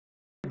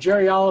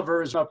Jerry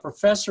Oliver is a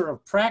professor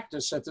of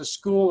practice at the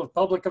School of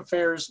Public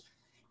Affairs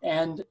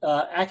and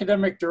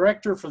academic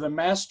director for the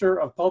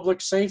Master of Public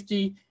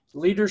Safety,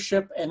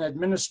 Leadership, and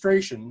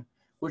Administration,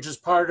 which is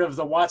part of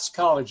the Watts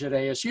College at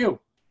ASU.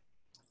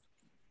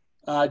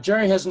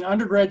 Jerry has an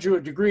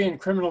undergraduate degree in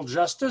criminal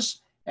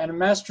justice and a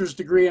master's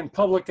degree in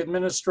public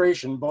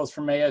administration, both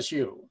from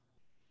ASU.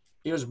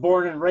 He was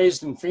born and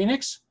raised in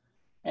Phoenix,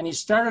 and he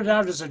started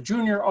out as a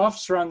junior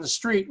officer on the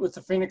street with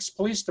the Phoenix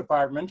Police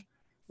Department,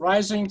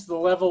 rising to the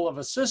level of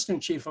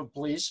assistant chief of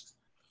police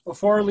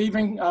before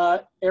leaving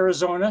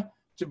Arizona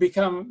to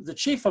become the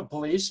chief of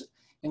police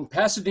in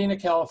Pasadena,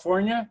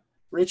 California,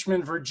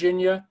 Richmond,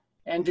 Virginia,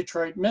 and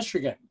Detroit,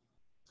 Michigan.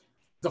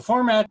 The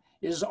format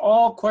is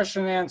all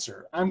question and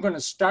answer. I'm going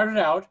to start it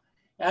out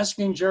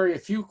asking Jerry a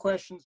few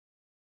questions.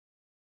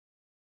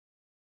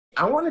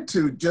 I wanted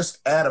to just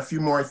add a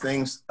few more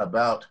things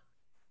about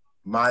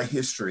my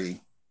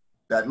history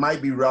that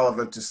might be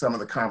relevant to some of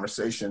the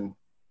conversation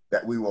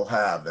that we will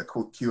have, the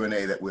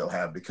Q&A that we'll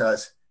have,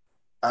 because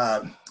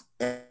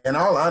in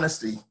all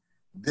honesty,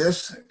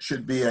 this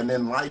should be an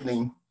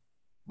enlightening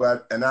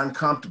but an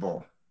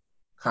uncomfortable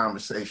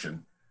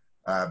conversation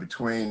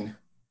between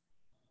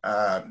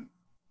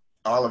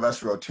all of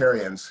us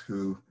Rotarians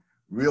who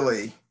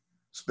really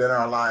spend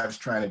our lives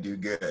trying to do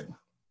good.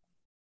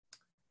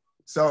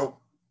 So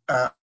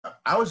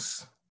I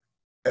was,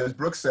 as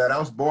Brooks said, I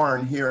was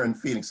born here in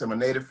Phoenix. I'm a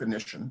native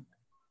Phoenician.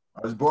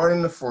 I was born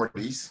in the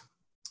 40s.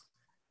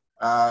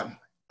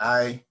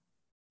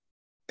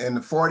 In the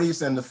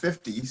 40s and the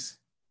 50s,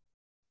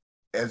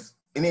 as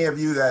any of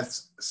you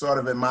that's sort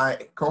of in my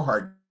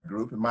cohort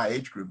group, in my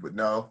age group would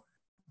know,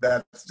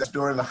 that's just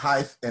during the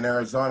height in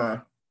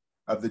Arizona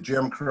of the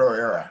Jim Crow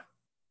era.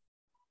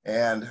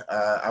 And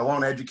I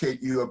won't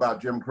educate you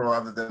about Jim Crow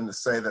other than to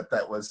say that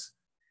that was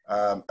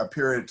a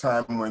period of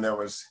time when there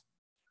was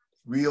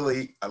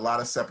really a lot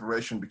of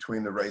separation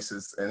between the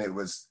races, and it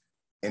was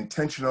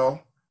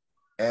intentional,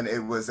 and it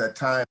was at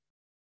times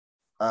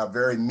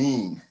very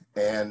mean,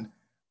 and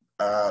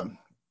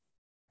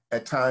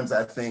at times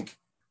I think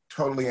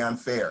totally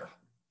unfair.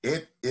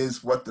 It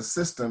is what the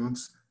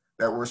systems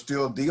that we're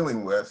still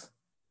dealing with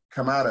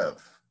come out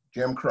of,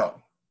 Jim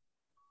Crow.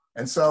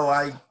 And so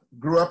I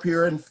grew up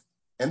here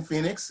in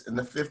Phoenix in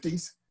the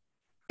 50s,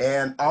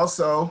 and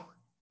also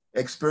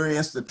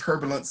experienced the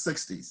turbulent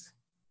 60s.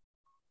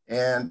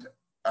 And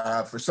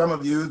for some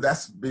of you,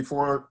 that's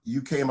before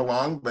you came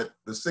along, but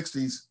the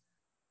 60s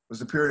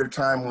was a period of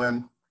time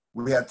when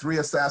we had 3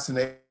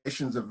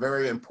 assassinations of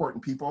very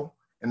important people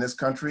in this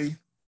country: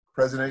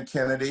 President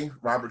Kennedy,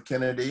 Robert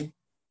Kennedy,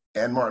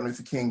 and Martin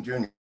Luther King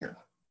Jr. It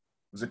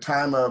was a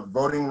time of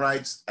voting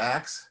rights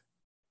acts.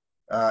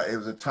 It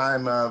was a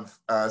time of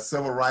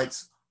civil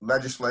rights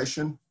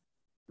legislation.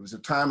 It was a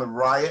time of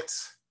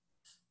riots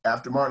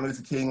after Martin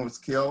Luther King was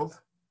killed.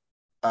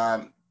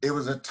 It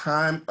was a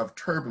time of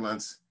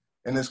turbulence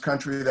in this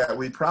country that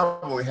we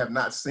probably have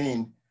not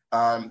seen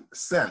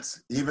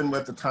since, even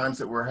with the times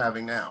that we're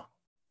having now.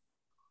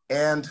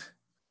 And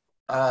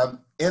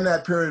in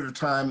that period of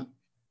time,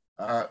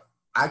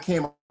 I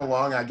came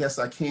along, I guess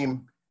I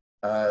came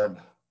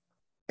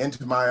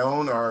into my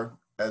own, or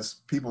as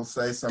people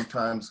say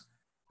sometimes,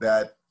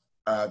 that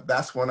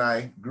that's when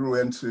I grew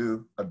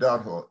into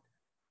adulthood.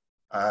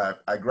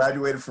 I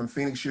graduated from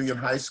Phoenix Union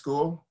High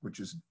School, which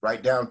is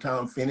right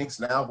downtown Phoenix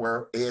now,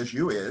 where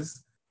ASU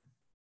is.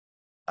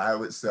 I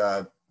was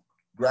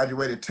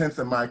graduated 10th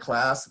in my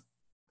class.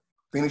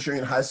 Phoenix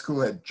Union High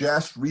School had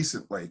just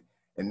recently,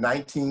 in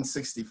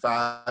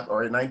 1965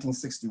 or in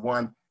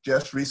 1961,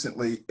 just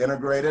recently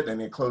integrated, and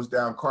they closed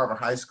down Carver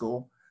High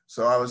School.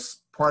 So I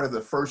was part of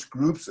the first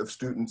groups of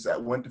students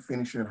that went to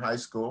Phoenix Union High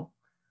School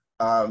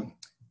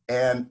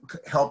and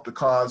helped to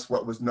cause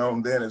what was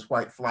known then as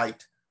white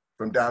flight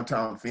from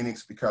downtown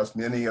Phoenix, because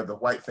many of the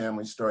white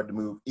families started to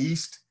move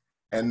east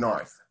and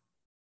north.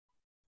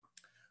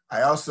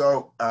 I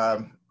also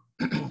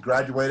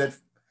graduated,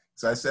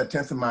 as I said,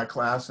 10th in my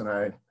class, and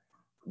I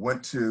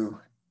went to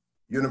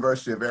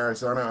University of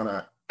Arizona on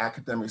an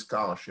academic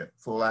scholarship,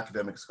 full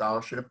academic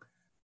scholarship.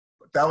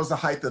 But that was the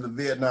height of the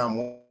Vietnam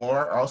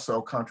War, also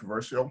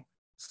controversial.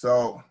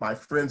 So my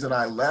friends and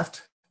I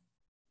left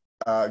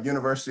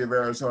University of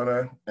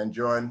Arizona and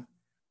joined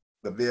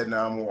the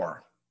Vietnam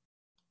War.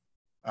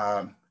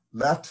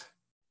 Left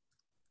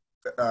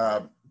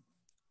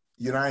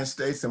United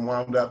States and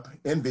wound up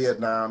in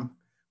Vietnam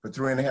for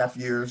 3.5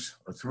 years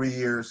or 3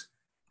 years,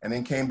 and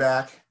then came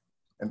back.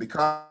 And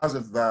because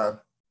of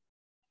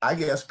I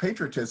guess,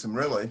 patriotism,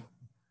 really,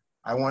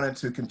 I wanted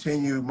to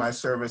continue my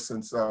service,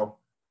 and so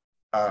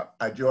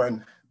I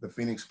joined the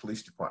Phoenix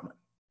Police Department.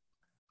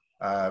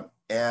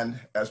 And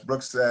as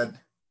Brooks said,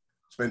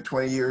 spent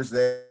 20 years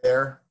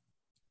there,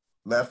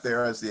 left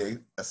there as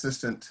the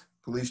assistant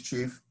police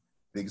chief,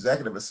 the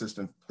executive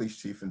assistant police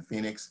chief in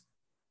Phoenix,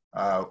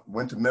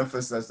 went to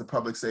Memphis as the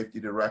public safety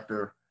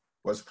director,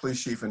 was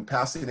police chief in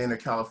Pasadena,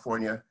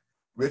 California,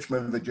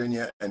 Richmond,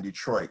 Virginia, and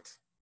Detroit,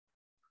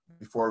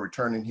 before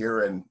returning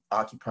here and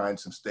occupying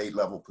some state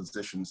level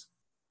positions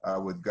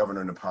with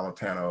Governor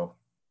Napolitano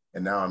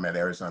and now I'm at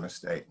Arizona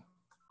State.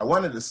 I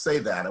wanted to say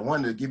that. I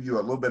wanted to give you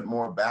a little bit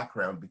more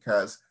background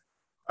because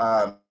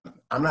I'm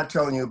not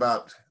telling you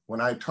about, when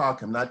I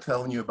talk, I'm not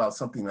telling you about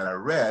something that I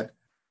read.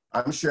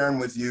 I'm sharing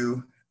with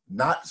you,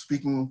 not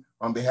speaking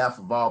on behalf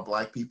of all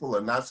Black people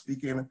or not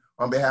speaking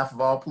on behalf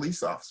of all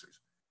police officers,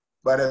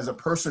 but as a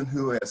person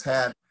who has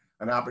had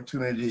an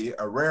opportunity,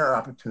 a rare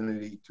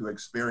opportunity to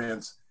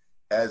experience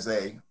as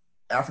a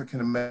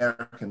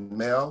African-American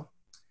male,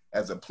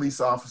 as a police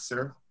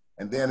officer,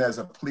 and then as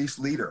a police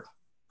leader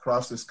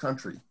across this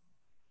country.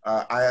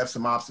 I have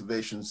some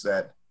observations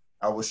that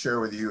I will share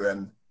with you.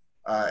 And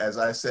as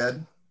I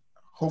said,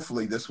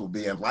 hopefully this will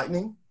be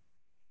enlightening.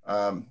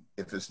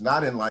 If it's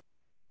not enlightening,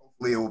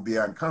 hopefully it will be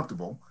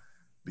uncomfortable,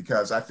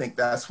 because I think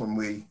that's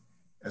when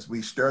as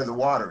we stir the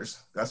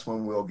waters, that's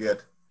when we'll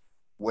get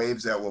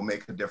waves that will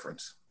make a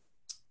difference.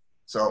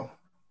 So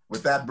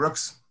with that,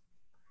 Brooks,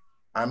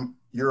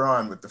 you're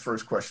on with the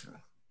first question.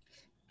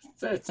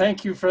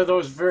 Thank you for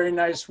those very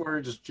nice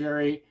words,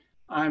 Jerry.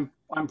 I'm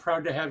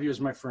proud to have you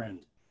as my friend.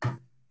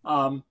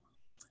 And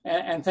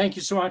thank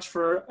you so much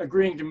for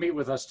agreeing to meet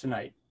with us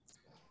tonight.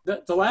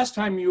 The last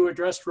time you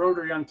addressed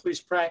Rotary on police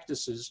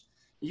practices,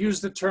 you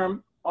used the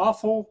term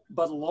awful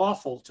but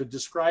lawful to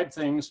describe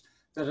things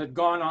that had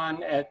gone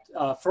on at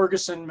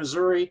Ferguson,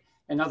 Missouri,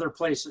 and other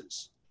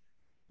places.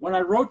 When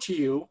I wrote to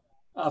you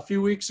a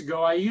few weeks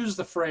ago, I used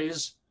the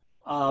phrase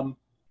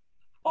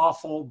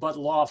awful but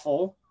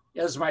lawful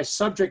as my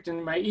subject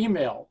in my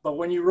email. But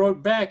when you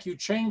wrote back, you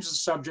changed the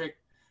subject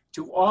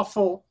to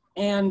awful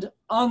and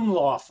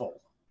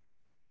unlawful.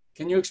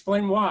 Can you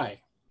explain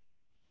why?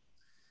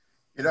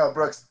 You know,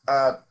 Brooks,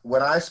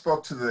 when I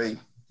spoke to the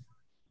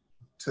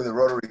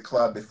Rotary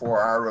Club before,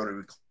 our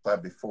Rotary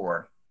Club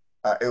before,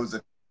 it was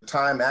a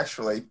time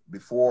actually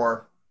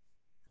before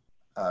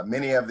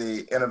many of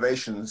the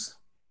innovations,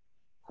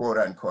 quote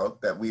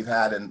unquote, that we've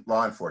had in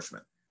law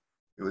enforcement.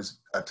 It was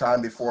a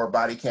time before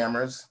body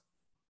cameras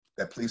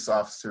that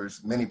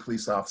many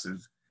police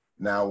officers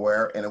now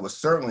wear. And it was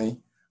certainly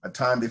a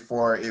time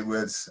before it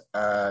was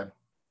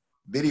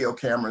video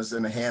cameras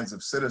in the hands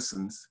of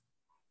citizens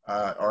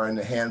or in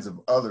the hands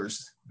of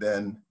others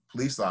than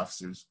police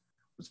officers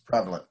was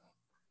prevalent.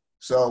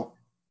 So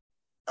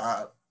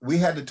we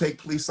had to take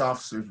police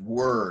officers'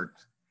 word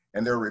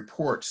and their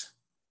reports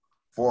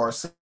for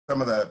some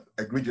of the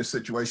egregious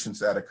situations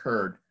that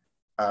occurred.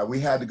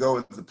 We had to go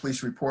with the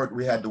police report.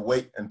 We had to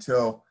wait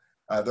until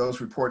those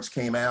reports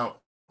came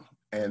out,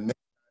 and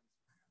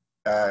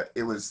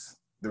it was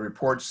the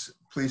reports,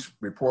 police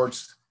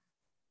reports,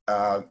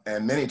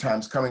 and many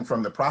times coming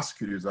from the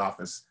prosecutor's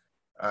office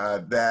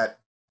that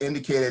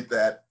indicated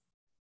that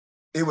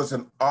it was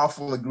an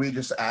awful,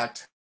 egregious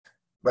act,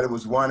 but it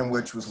was one in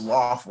which was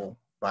lawful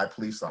by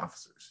police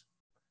officers.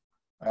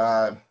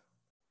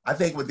 I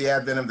think with the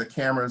advent of the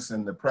cameras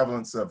and the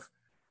prevalence of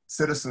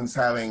citizens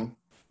having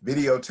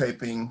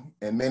videotaping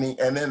and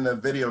then the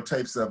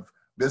videotapes of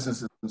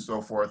businesses and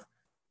so forth,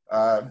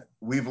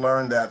 we've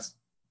learned that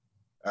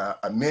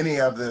many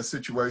of the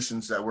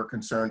situations that we're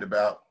concerned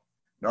about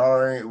not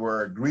only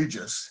were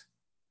egregious,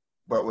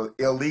 but were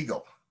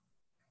illegal.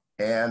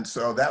 And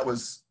so that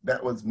was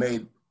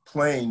made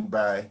plain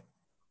by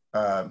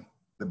the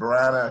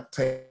Breonna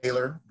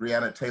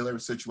Taylor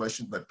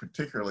situation, but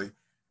particularly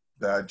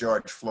the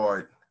George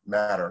Floyd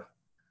matter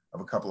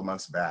of a couple of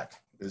months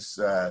back.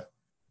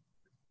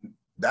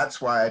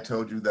 That's why I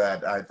told you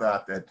that I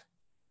thought that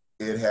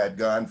it had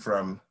gone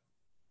from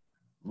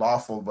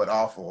lawful but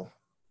awful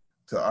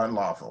to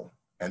unlawful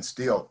and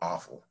still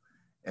awful.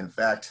 In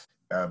fact,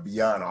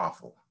 beyond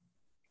awful.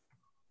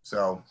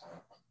 So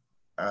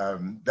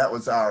that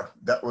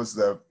was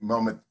the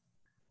moment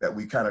that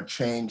we kind of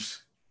changed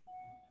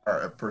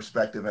our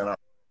perspective and our.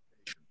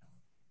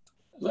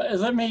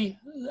 Let me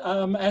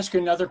ask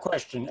you another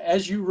question.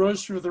 As you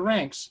rose through the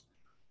ranks,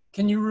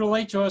 can you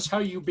relate to us how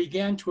you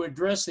began to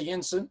address the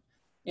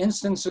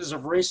instances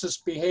of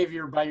racist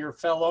behavior by your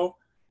fellow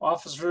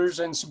officers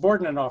and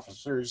subordinate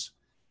officers,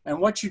 and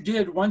what you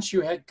did once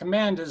you had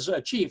command as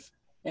a chief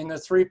in the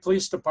 3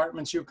 police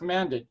departments you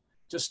commanded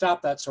to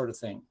stop that sort of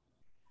thing?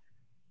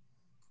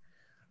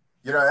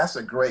 You know, that's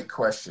a great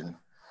question,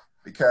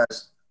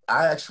 because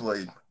I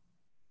actually,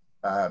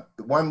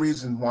 one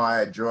reason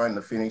why I joined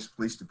the Phoenix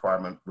Police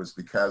Department was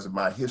because of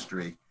my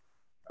history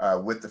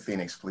with the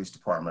Phoenix Police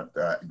Department.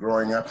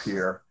 Growing up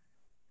here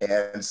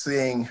and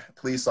seeing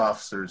police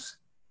officers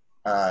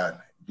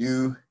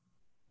do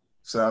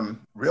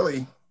some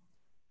really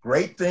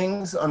great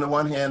things on the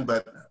one hand,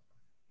 but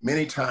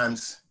many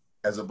times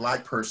as a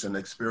Black person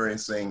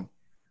experiencing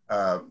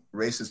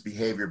racist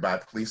behavior by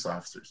police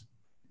officers.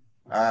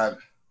 I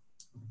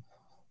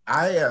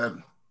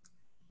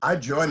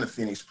joined the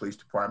Phoenix Police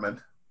Department,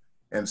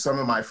 and some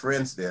of my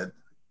friends did,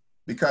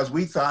 because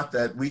we thought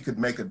that we could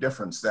make a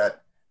difference,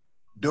 that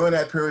during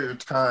that period of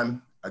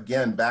time,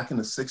 again, back in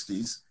the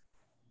 60s,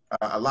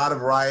 a lot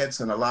of riots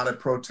and a lot of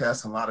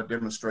protests and a lot of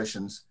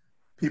demonstrations.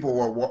 People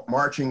were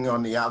marching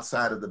on the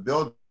outside of the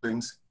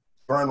buildings,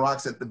 throwing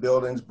rocks at the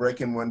buildings,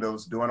 breaking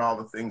windows, doing all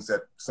the things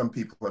that some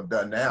people have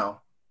done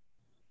now.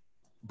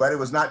 but it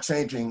was not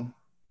changing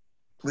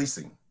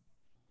policing.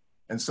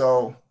 And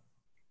so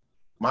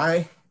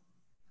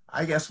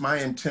I guess my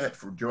intent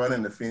for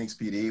joining the Phoenix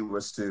PD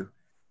was to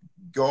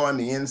go on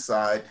the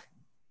inside,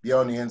 be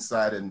on the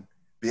inside and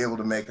be able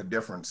to make a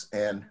difference.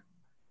 And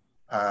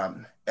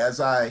as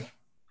I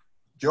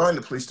joined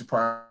the police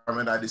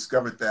department, I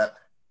discovered that,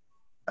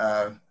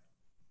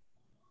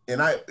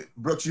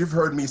 Brooks, you've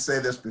heard me say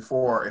this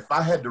before, if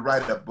I had to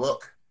write a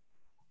book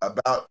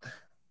about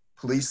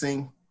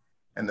policing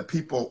and the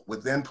people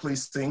within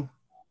policing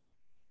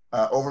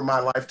over my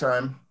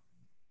lifetime,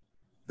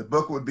 the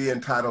book would be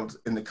entitled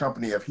In the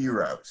Company of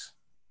Heroes,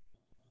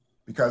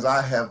 because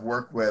I have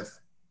worked with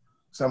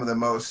some of the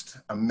most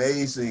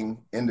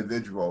amazing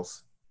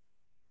individuals,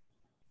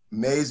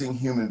 amazing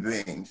human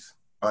beings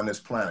on this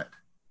planet.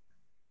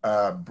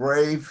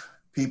 Brave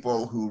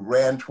people who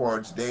ran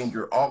towards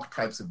danger, all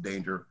types of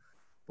danger,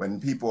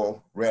 when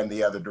people ran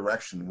the other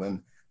direction,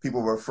 when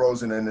people were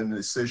frozen in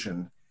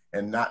indecision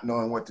and not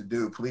knowing what to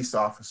do. Police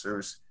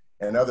officers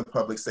and other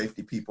public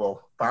safety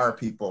people, fire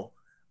people,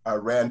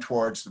 ran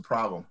towards the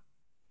problem.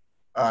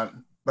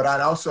 But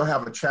I'd also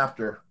have a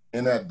chapter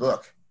in that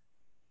book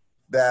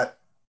that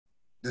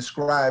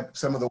described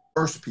some of the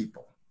worst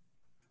people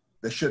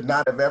that should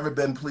not have ever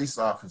been police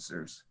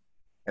officers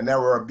and that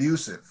were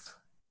abusive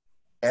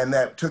and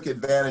that took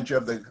advantage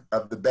of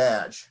the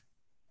badge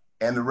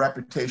and the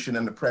reputation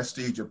and the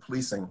prestige of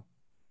policing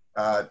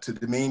to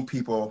demean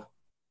people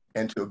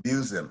and to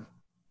abuse them.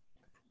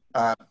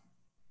 I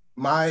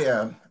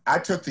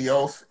took the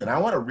oath, and I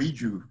want to read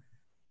you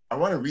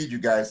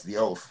guys the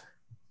oath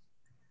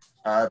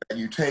that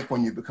you take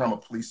when you become a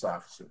police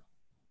officer.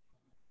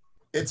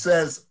 It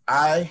says,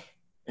 I,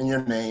 in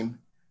your name,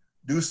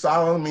 do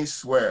solemnly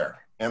swear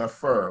and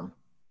affirm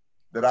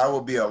that I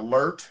will be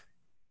alert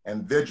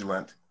and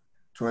vigilant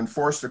to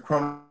enforce the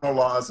criminal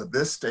laws of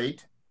this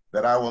state,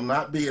 that I will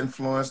not be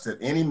influenced in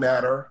any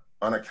matter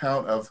on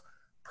account of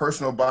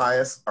personal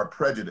bias or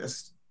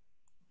prejudice,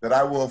 that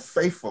I will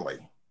faithfully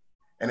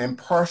and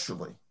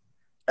impartially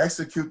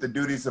execute the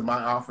duties of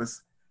my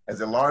office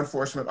as a law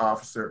enforcement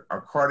officer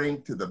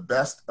according to the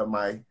best of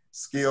my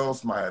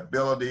skills, my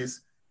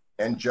abilities,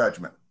 and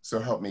judgment. So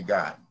help me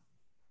God.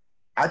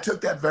 I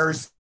took that very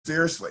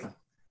seriously,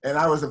 and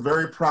I was a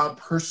very proud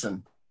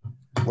person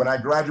when I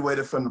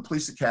graduated from the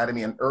police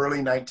academy in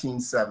early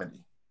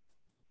 1970.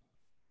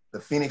 The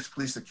Phoenix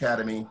Police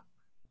Academy,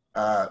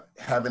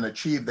 having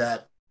achieved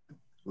that,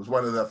 was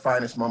one of the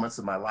finest moments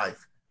of my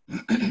life.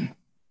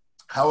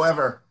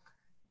 However,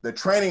 the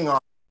training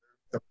officer,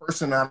 the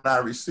person that I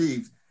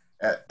received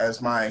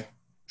as my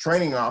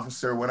training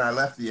officer when I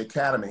left the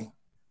academy,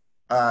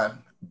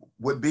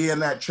 would be in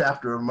that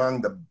chapter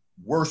among the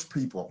worst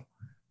people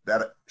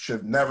that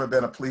should have never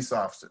been a police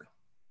officer.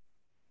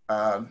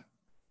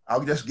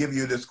 I'll just give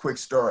you this quick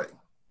story.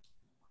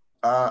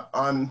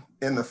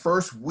 In the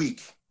first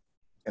week,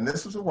 and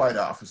this was a white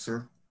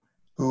officer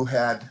who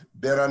had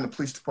been on the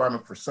police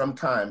department for some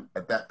time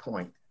at that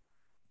point.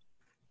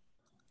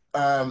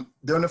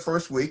 During the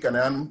first week, and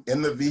I'm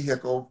in the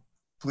vehicle,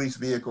 police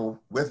vehicle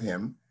with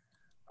him,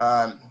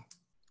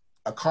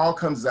 a call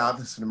comes out.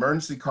 It's an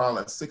emergency call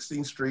at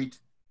 16th Street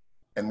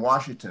in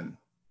Washington.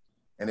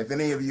 And if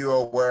any of you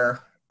are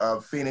aware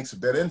of Phoenix,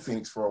 have been in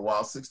Phoenix for a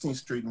while, 16th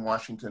Street in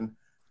Washington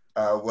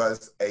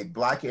was a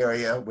Black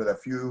area with a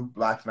few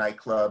Black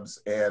nightclubs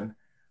and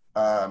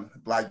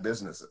Black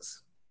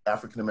businesses,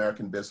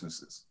 African-American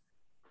businesses.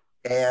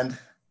 And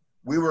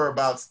we were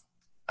about,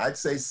 I'd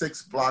say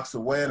 6 blocks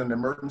away, and an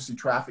emergency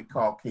traffic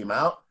call came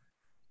out.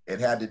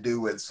 It had to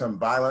do with some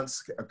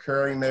violence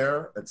occurring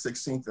there at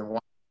 16th and 1.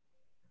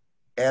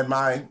 And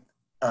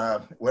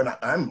when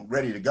I'm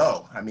ready to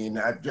go, I mean,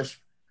 I've just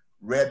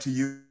read to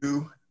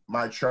you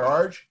my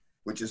charge,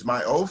 which is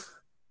my oath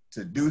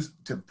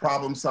to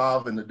problem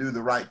solve and to do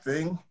the right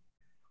thing.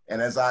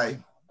 And as I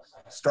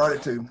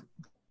started to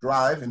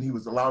drive, and he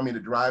was allowing me to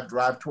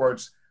drive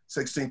towards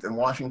 16th and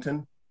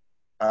Washington,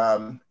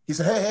 he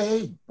said,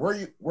 hey,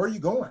 where are you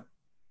going?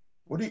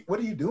 What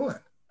are you doing?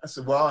 I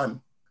said,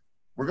 well,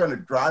 we're going to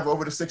drive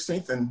over to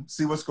 16th and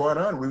see what's going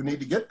on. We need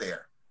to get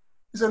there.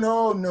 He said,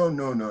 no.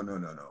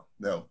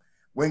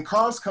 When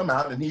calls come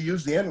out, and he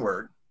used the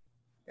N-word,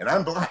 and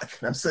I'm Black,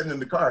 and I'm sitting in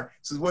the car.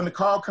 He says, when the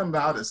call comes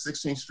out at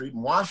 16th Street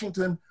in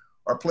Washington,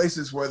 or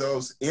places where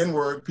those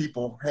N-word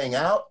people hang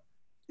out,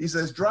 he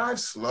says, drive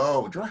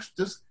slow.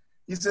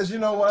 He says, you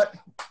know what?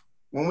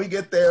 When we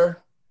get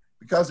there,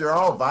 because they're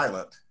all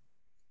violent,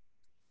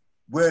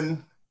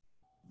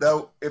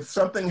 if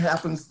something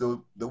happens,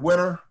 the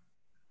winner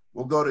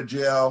will go to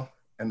jail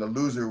and the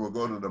loser will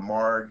go to the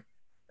morgue,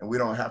 and we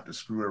don't have to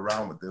screw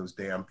around with those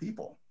damn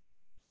people.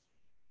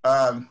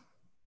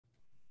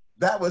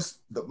 That was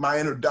my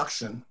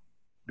introduction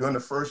during the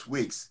first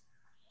weeks.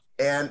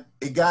 And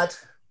it got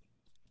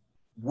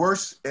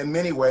worse in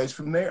many ways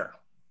from there.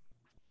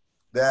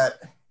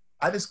 That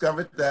I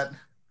discovered that,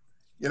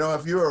 you know,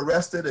 if you're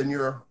arrested and you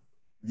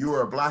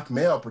were a Black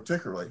male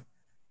particularly,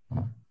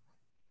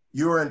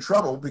 you were in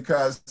trouble,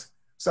 because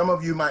some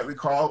of you might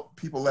recall,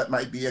 people that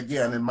might be,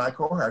 again, in my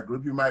cohort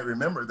group, you might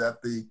remember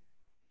that the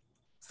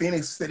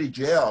Phoenix City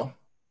Jail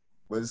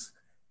was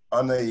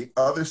on the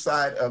other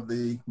side of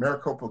the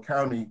Maricopa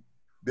County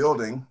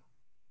building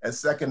at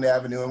 2nd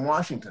Avenue in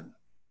Washington.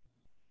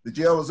 The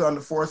jail was on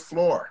the 4th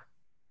floor.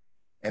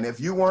 And if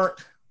you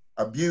weren't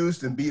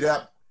abused and beat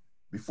up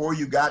before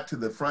you got to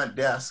the front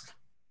desk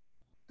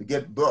to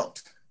get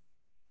booked,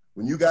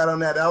 when you got on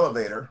that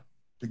elevator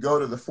to go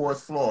to the 4th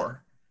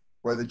floor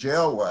where the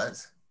jail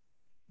was,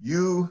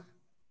 you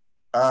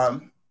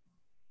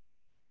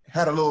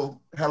had a little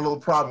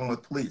problem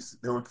with police.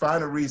 They would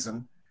find a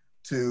reason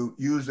to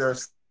use their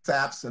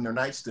saps and their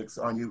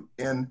nightsticks on you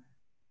in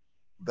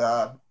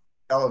the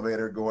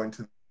elevator going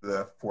to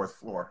the 4th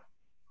floor.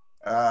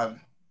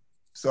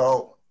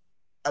 So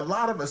a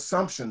lot of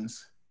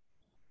assumptions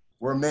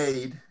were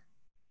made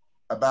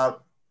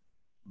about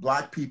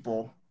Black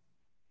people.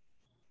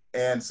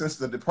 And since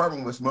the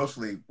department was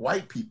mostly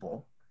white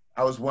people,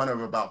 I was one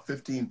of about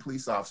 15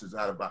 police officers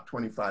out of about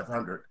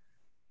 2,500,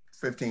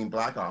 15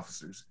 Black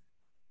officers.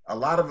 A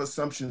lot of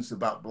assumptions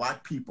about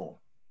Black people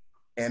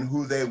and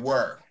who they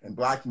were, and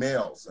Black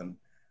males, and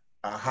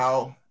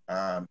how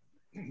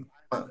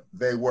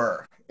they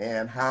were,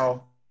 and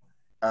how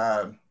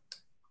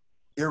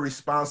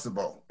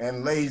irresponsible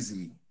and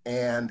lazy,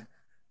 and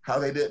how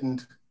they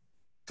didn't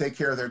take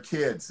care of their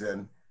kids,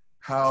 and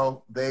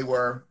how they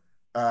were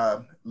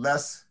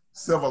less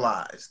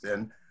civilized,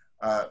 and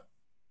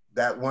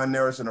that when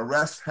there was an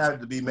arrest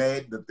had to be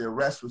made, that the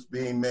arrest was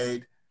being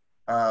made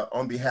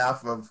on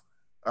behalf of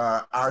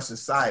our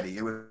society.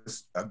 It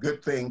was a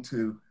good thing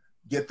to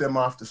get them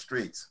off the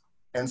streets.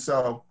 And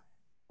so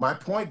my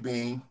point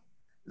being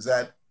is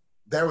that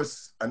there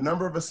was a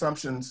number of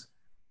assumptions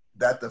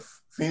that the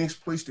Phoenix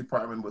Police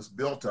Department was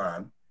built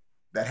on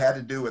that had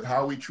to do with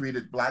how we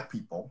treated Black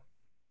people,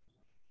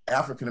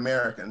 African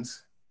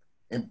Americans,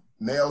 and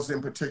males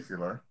in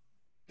particular,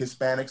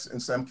 Hispanics in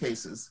some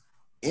cases,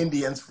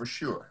 Indians for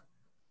sure.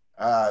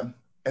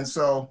 And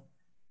so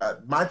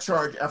my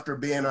charge after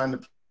being on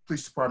the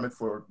police department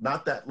for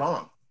not that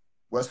long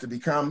was to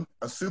become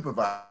a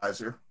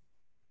supervisor,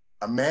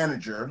 a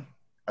manager,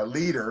 a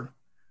leader,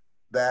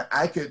 that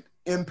I could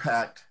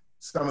impact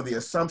some of the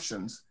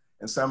assumptions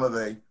and some of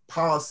the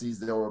policies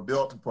that were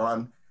built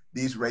upon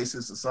these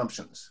racist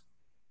assumptions.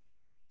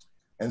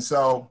 And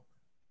so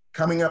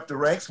coming up the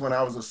ranks, when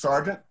I was a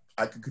sergeant,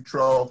 I could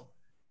control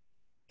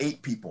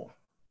 8 people.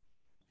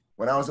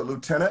 When I was a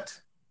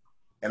lieutenant,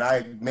 and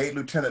I made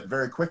lieutenant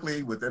very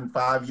quickly, within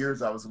 5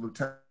 years, I was a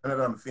lieutenant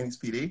on the Phoenix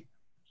PD,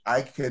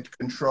 I could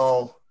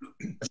control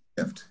a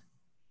shift.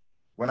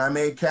 When I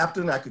made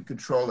captain, I could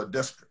control a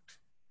district.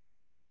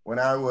 When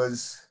I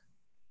was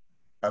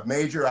a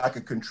major, I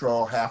could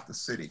control half the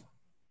city.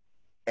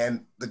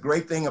 And the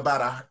great thing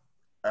about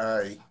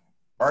a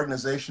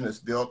organization that's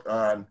built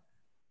on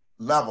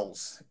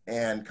levels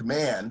and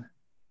command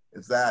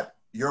is that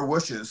your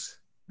wishes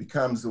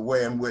becomes the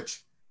way in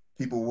which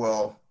people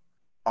will,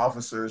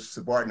 officers,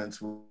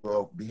 subordinates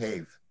will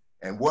behave.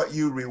 And what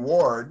you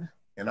reward,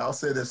 and I'll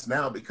say this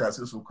now because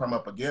this will come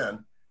up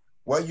again,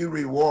 what you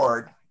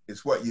reward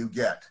is what you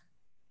get.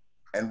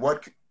 And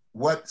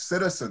what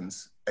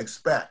citizens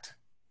expect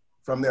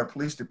from their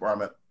police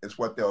department is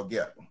what they'll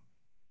get.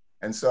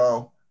 And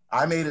so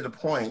I made it a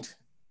point,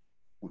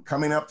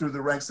 coming up through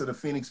the ranks of the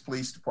Phoenix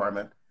Police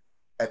Department,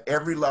 at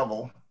every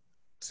level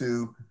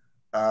to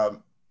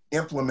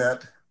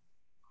implement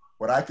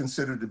what I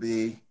consider to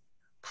be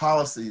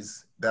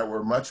policies that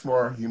were much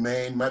more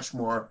humane, much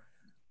more,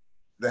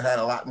 that had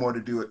a lot more to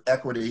do with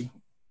equity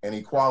and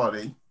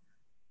equality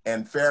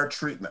and fair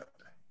treatment,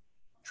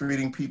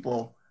 treating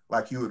people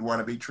like you would want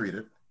to be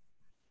treated,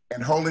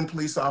 and holding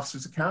police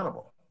officers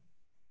accountable.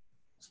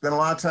 Spent a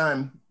lot of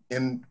time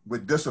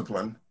with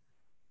discipline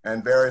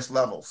and various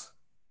levels.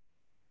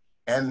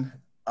 And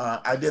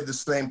I did the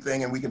same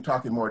thing, and we can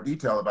talk in more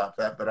detail about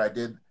that, but I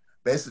did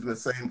basically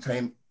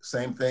the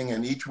same thing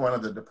in each one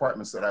of the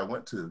departments that I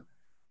went to.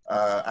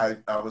 I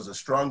was a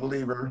strong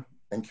believer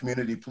in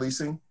community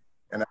policing,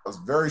 and I was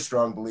a very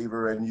strong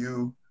believer in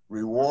you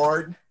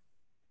reward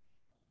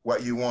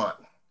what you want.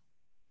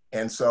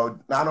 And so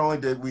not only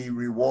did we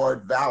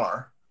reward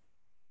valor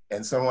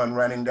and someone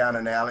running down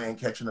an alley and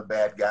catching a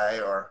bad guy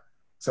or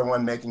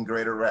someone making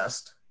great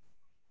arrest,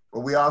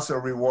 but we also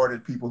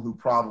rewarded people who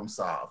problem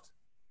solved,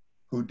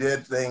 who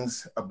did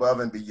things above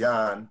and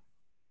beyond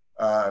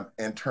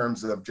in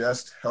terms of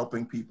just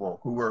helping people,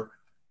 who were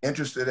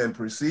interested in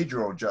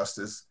procedural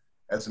justice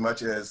as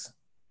much as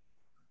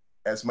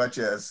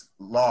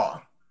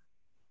law.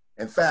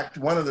 In fact,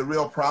 one of the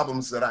real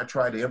problems that I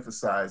try to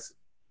emphasize,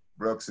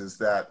 Brooks, is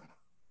that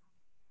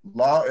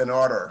law and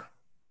order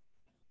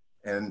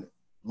and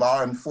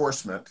law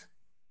enforcement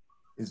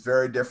is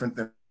very different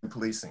than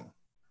policing.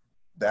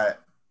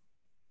 That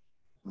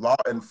law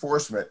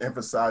enforcement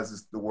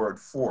emphasizes the word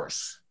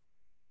force,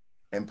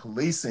 and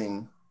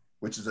policing,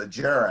 which is a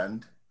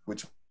gerund,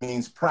 which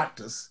means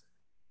practice,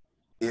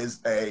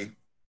 is a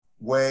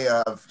way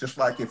of, just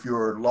like if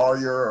you're a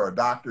lawyer or a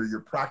doctor,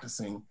 you're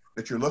practicing,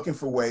 that you're looking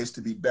for ways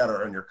to be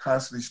better and you're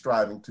constantly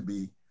striving to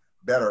be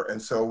better.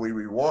 And so we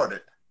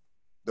rewarded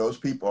those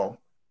people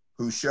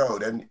who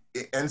showed.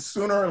 And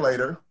sooner or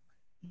later,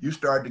 you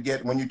start to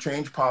get, when you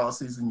change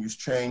policies and you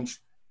change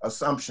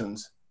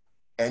assumptions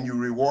and you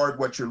reward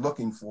what you're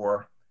looking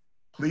for,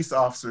 police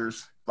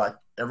officers, like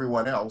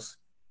everyone else,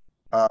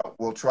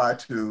 will try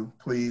to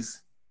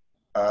please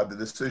the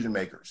decision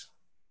makers.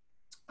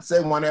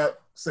 Say one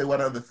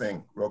other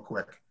thing real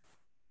quick,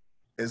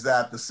 is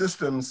that the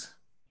systems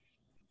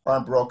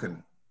aren't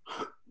broken.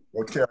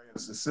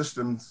 Rotarians, the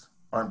systems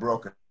aren't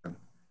broken.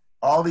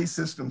 All these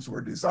systems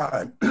were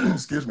designed,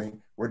 excuse me,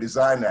 were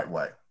designed that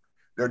way.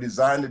 They're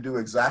designed to do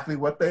exactly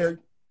what they're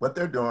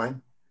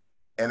doing,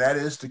 and that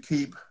is to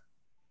keep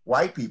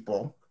white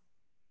people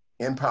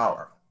in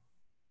power.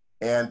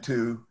 And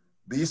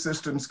these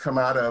systems come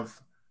out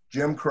of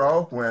Jim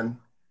Crow, when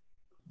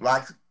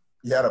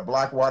you had a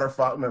black water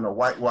fountain and a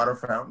white water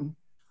fountain,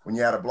 when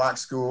you had a black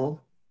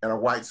school and a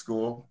white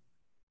school,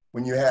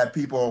 when you had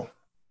people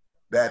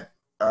that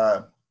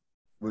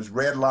was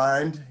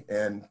redlined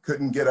and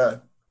couldn't get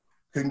a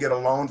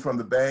loan from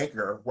the bank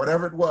or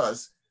whatever it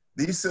was.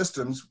 These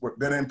systems have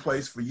been in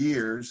place for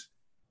years,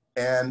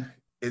 and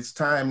it's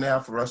time now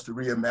for us to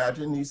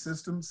reimagine these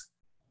systems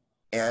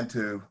and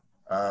to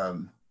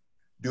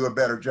do a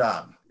better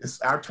job. It's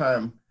our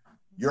time,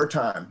 your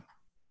time,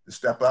 to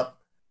step up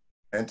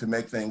and to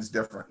make things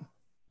different.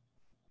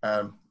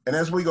 And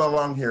as we go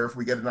along here, if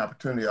we get an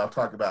opportunity, I'll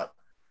talk about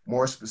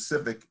more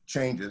specific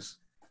changes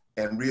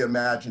and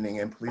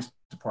reimagining in police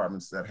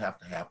departments that have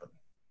to happen.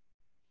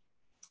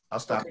 I'll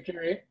stop. Okay,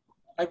 Jerry.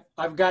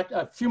 I've got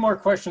a few more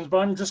questions, but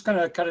I'm just going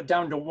to cut it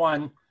down to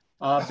one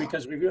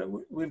because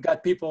we've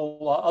got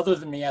people other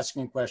than me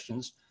asking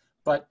questions.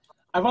 But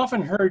I've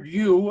often heard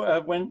you,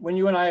 when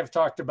you and I have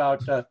talked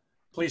about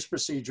police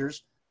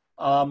procedures,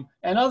 and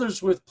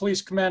others with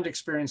police command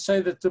experience,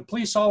 say that the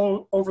police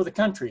all over the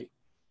country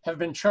have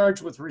been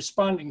charged with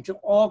responding to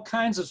all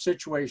kinds of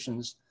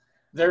situations.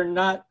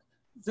 That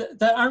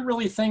aren't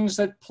really things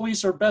that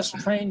police are best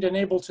trained and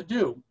able to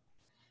do.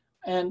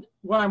 And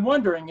what I'm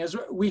wondering is,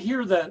 we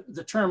hear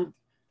the term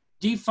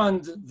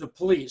defund the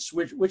police,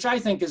 which I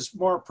think is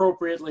more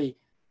appropriately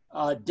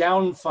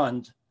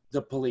downfund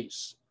the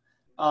police.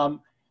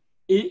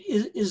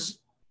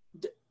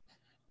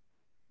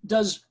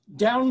 Does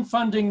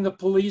downfunding the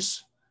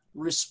police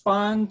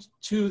respond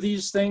to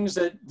these things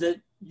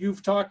that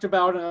you've talked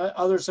about and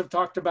others have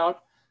talked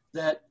about,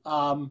 that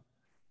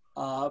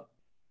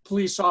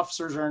police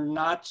officers are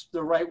not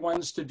the right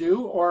ones to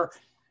do, or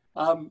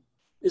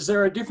is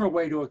there a different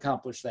way to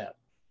accomplish that?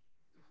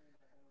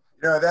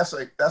 You know,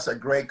 that's a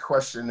great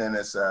question, and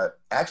it's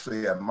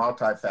actually a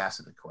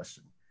multifaceted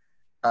question.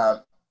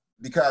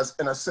 Because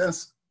in a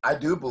sense, I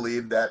do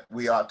believe that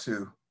we ought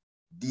to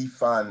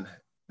defund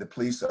the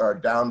police or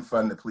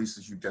downfund the police,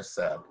 as you just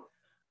said.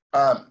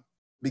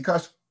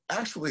 Because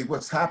actually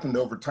what's happened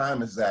over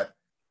time is that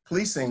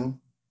policing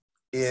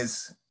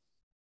is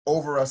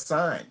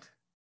overassigned.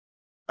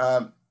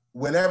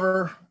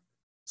 Whenever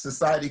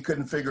society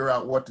couldn't figure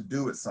out what to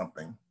do with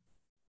something,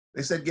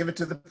 they said, give it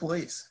to the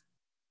police.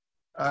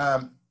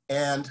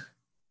 And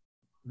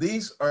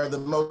these are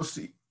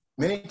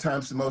many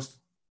times the most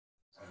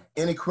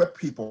inequipped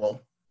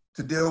people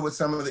to deal with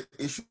some of the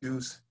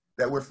issues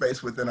that we're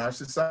faced with in our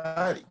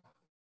society.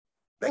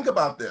 Think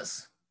about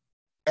this.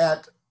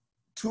 At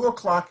 2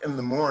 o'clock in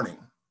the morning,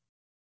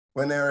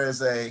 when there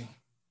is a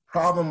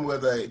problem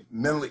with a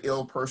mentally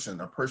ill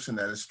person, a person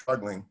that is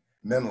struggling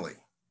mentally,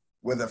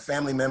 with a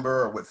family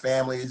member or with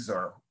families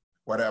or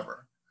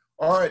whatever,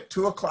 or at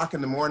 2 o'clock in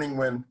the morning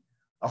when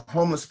a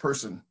homeless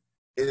person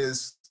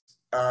is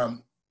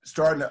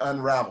starting to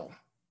unravel,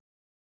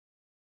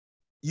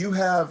 you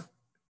have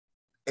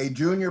a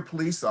junior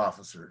police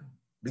officer,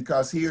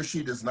 because he or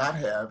she does not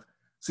have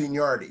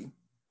seniority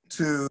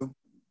to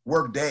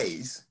work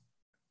days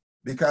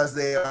because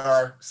they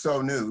are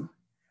so new,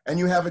 and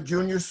you have a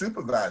junior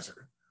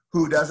supervisor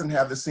who doesn't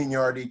have the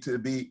seniority to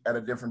be at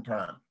a different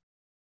time.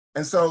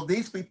 And so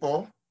these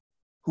people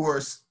who are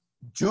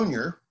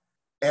junior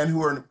and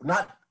who are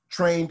not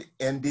trained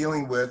in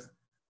dealing with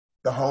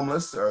the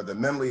homeless or the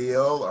mentally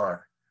ill,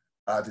 or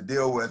to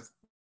deal with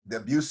the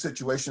abuse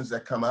situations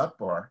that come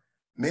up, or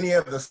many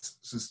of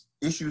the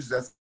issues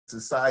that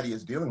society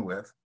is dealing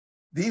with,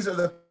 these are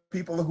the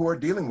people who are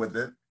dealing with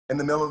it in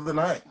the middle of the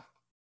night.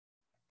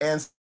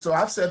 And so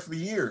I've said for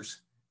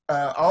years,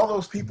 all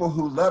those people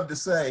who love to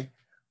say,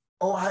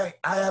 oh, I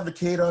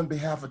advocate on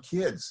behalf of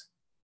kids,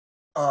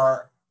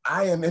 or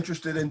I am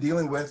interested in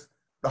dealing with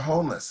the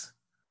homeless,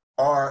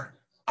 or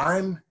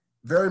I'm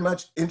very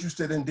much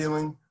interested in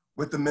dealing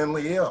with the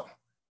mentally ill,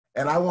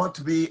 and I want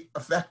to be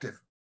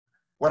effective.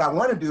 What I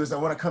want to do is I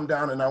want to come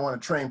down and I want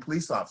to train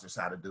police officers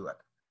how to do it.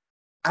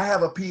 I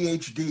have a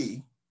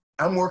PhD.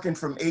 I'm working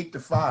from 8 to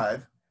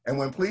 5. And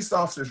when police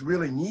officers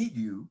really need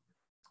you,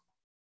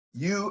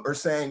 you are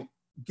saying,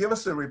 give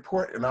us a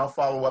report and I'll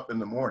follow up in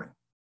the morning.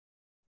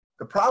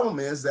 The problem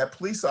is that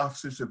police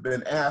officers have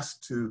been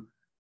asked to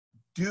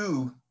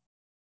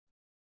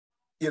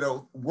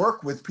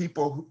work with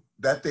people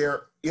that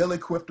they're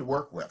ill-equipped to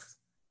work with.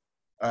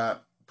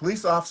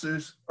 Police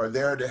officers are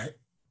there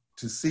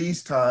to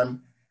seize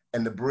time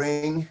and to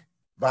bring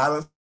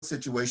violent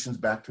situations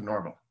back to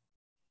normal.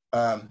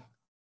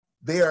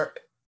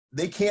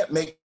 They can't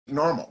make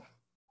normal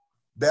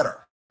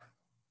better.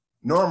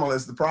 Normal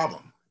is the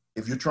problem.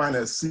 If you're trying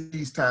to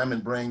seize time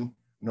and bring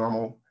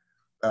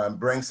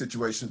bring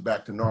situations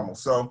back to normal.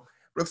 So,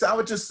 Brooks, I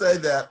would just say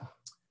that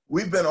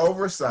we've been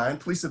overassigned,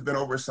 police have been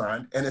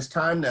overassigned, and it's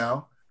time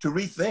now to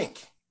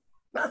rethink,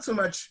 not so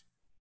much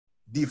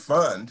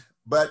defund,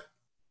 but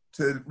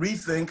to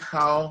rethink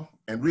how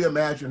and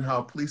reimagine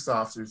how police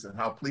officers and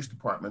how police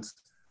departments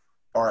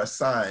are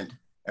assigned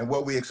and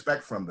what we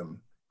expect from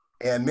them.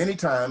 And many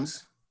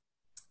times,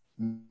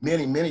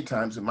 many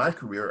times in my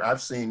career,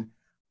 I've seen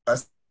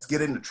us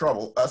get into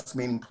trouble, us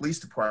meaning police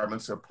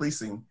departments or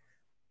policing,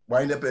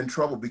 wind up in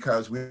trouble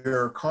because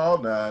we're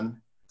called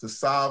on to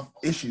solve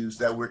issues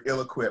that we're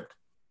ill-equipped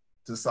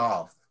to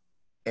solve.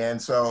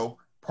 And so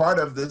part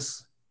of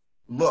this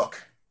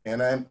look,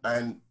 and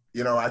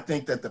I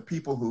think that the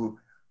people who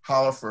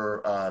holler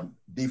for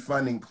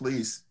defunding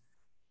police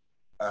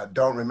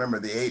don't remember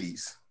the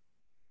 80s.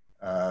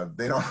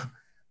 They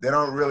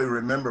don't really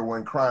remember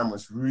when crime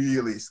was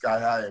really sky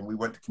high and we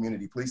went to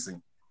community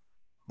policing.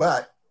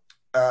 But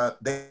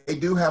they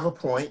do have a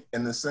point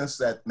in the sense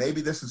that maybe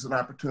this is an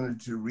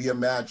opportunity to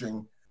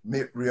reimagine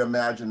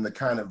the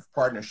kind of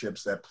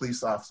partnerships that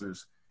police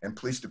officers and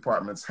police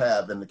departments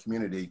have in the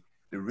community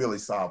to really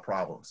solve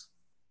problems.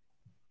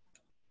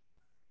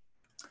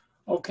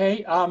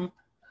 Okay,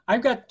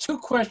 I've got two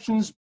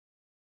questions.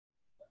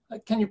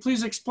 Can you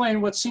please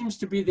explain what seems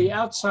to be the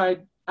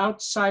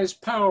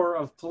outsized power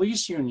of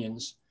police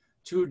unions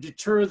to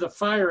deter the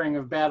firing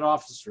of bad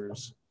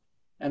officers?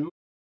 And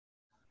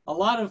a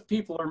lot of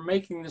people are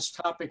making this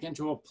topic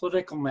into a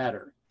political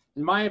matter.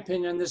 In my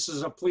opinion, this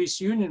is a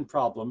police union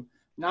problem,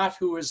 not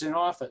who is in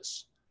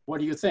office. What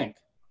do you think?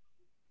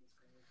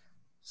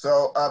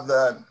 So of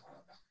the,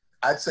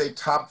 I'd say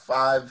top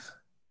 5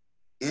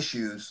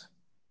 issues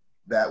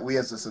that we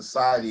as a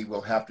society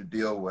will have to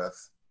deal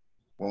with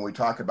when we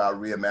talk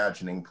about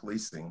reimagining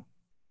policing,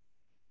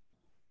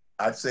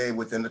 I'd say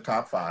within the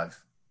top 5,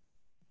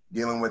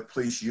 dealing with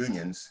police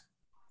unions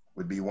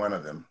would be one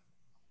of them.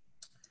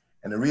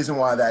 And the reason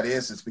why that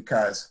is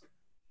because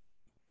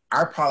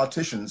our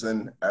politicians,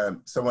 and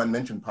someone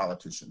mentioned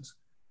politicians,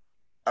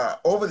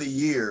 over the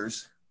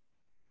years,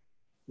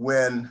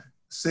 when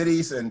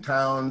cities and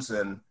towns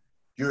and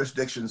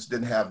jurisdictions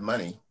didn't have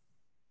money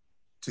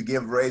to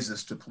give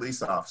raises to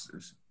police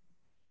officers,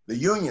 the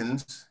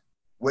unions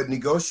would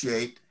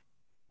negotiate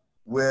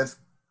with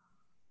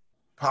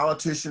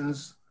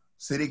politicians,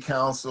 city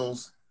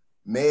councils,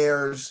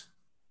 mayors,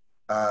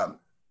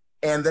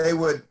 and they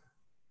would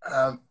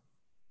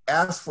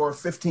ask for a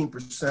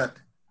 15%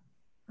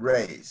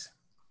 raise,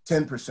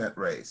 10%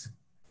 raise.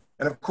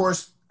 And of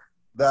course,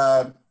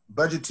 the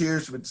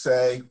budgeteers would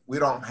say, we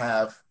don't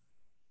have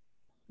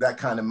that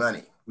kind of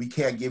money. We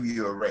can't give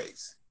you a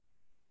raise.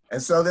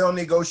 And so they'll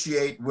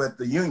negotiate with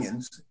the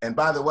unions. And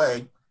by the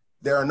way,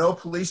 there are no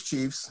police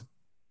chiefs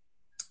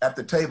at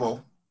the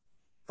table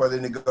for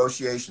the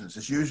negotiations.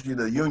 It's usually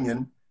the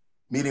union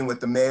meeting with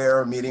the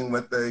mayor, meeting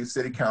with the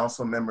city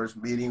council members,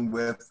 meeting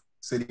with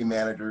city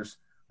managers,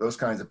 those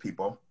kinds of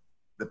people.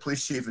 The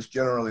police chief is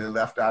generally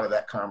left out of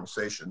that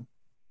conversation.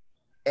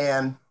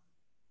 And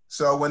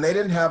so when they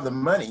didn't have the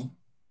money,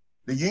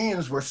 the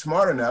unions were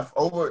smart enough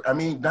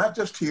not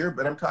just here,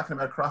 but I'm talking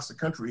about across the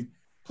country,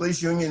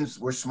 police unions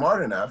were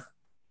smart enough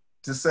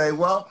to say,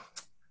 well,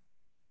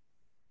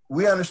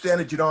 we understand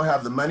that you don't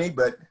have the money,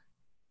 but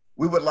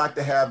we would like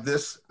to have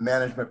this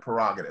management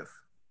prerogative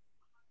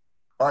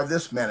or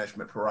this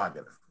management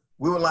prerogative.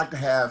 We would like to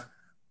have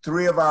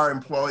 3 of our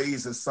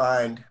employees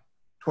assigned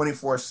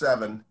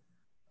 24/7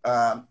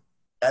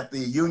 at the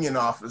union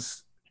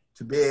office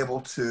to be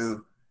able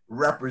to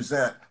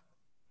represent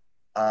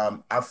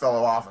our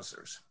fellow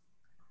officers.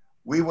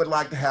 We would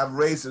like to have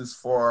raises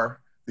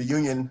for the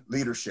union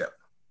leadership.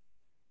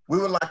 We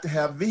would like to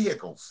have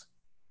vehicles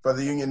for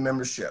the union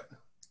membership.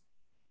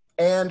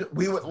 And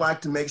we would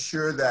like to make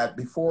sure that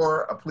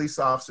before a police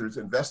officer is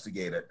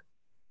investigated,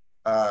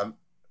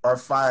 or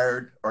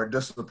fired or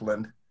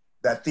disciplined,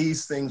 that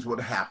these things would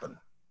happen.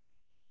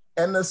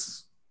 And the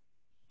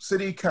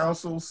city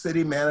council,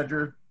 city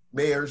manager,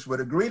 mayors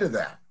would agree to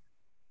that.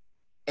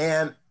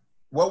 And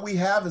what we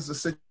have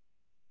is an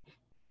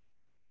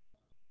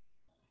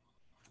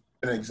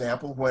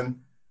example.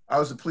 When I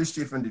was a police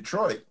chief in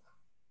Detroit,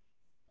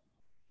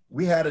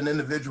 we had an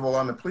individual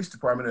on the police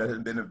department that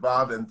had been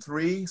involved in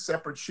 3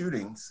 separate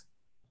shootings.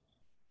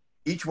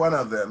 Each one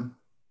of them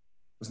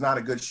was not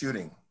a good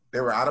shooting.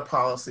 They were out of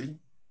policy.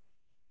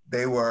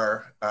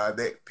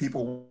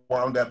 People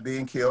wound up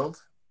being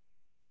killed.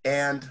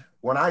 And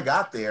when I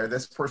got there,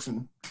 this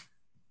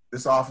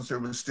officer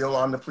was still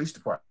on the police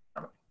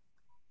department.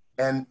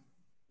 And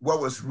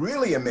what was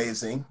really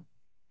amazing,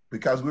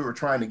 because we were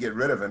trying to get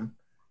rid of him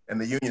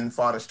and the union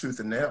fought us tooth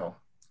and nail,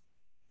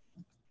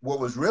 what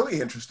was really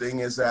interesting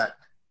is that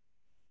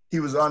he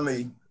was on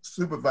the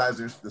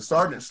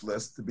sergeant's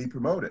list to be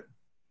promoted.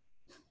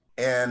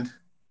 And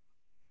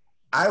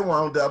I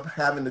wound up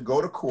having to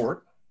go to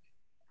court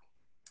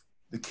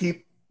to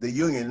keep the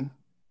union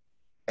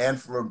and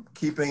for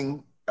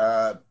keeping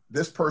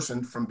this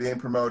person from being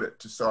promoted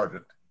to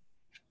sergeant.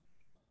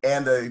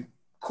 And the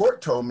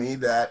court told me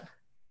that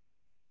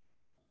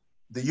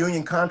the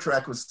union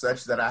contract was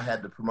such that I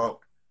had to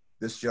promote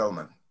this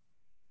gentleman.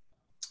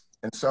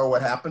 And so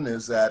what happened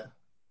is that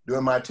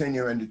during my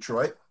tenure in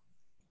Detroit,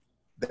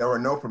 there were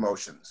no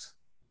promotions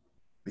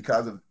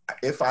because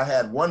if I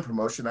had one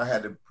promotion, I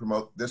had to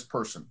promote this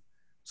person.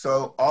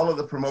 So all of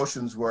the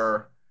promotions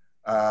were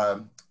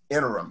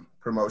interim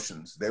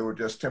promotions. They were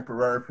just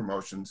temporary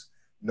promotions,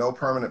 no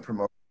permanent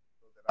promotion,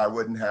 so that I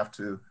wouldn't have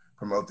to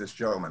promote this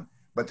gentleman.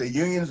 But the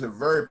unions are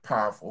very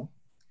powerful,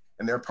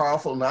 and they're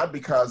powerful not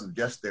because of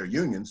just their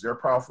unions, they're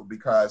powerful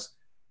because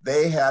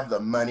they have the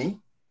money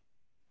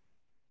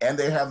and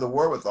they have the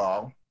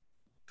wherewithal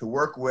to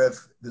work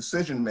with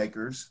decision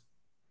makers,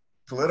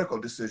 political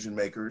decision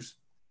makers,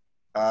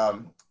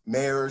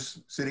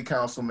 mayors, city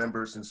council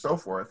members, and so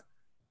forth,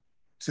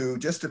 to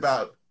just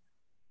about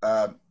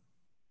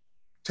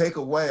take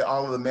away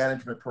all of the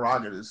management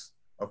prerogatives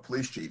of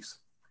police chiefs.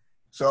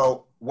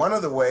 So one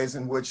of the ways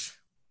in which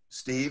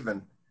Steve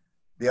and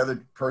the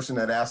other person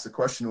that asked the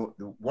question,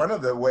 one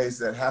of the ways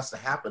that has to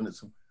happen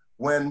is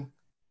when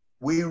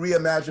we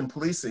reimagine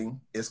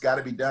policing, it's got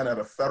to be done at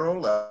a federal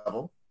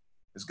level.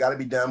 It's got to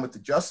be done with the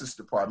Justice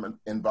Department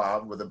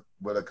involved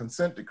with a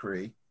consent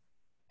decree.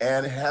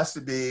 And it has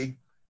to be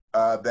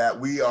that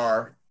we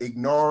are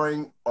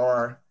ignoring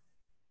or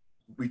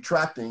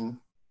retracting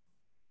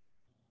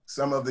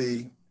some of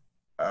the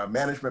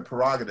management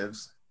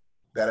prerogatives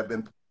that have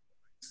been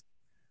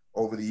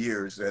over the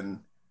years. And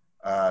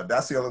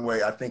that's the only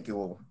way I think it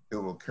will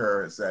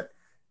occur, is that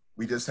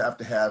we just have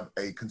to have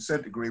a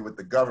consent decree with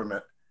the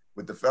government,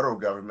 with the federal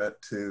government,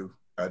 to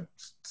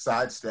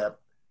sidestep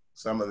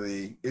some of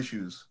the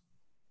issues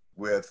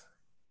with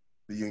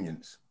the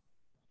unions.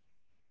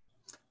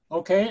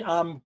 Okay.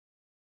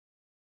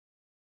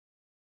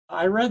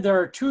 I read there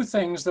are two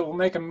things that will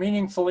make a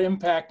meaningful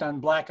impact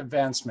on Black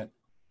advancement: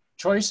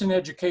 choice in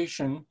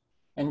education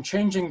and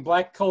changing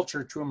Black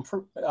culture to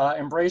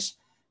embrace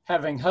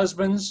having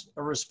husbands,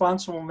 a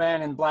responsible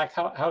man in Black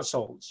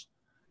households.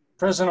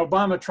 President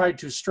Obama tried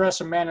to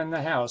stress a man in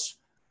the house.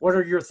 What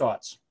are your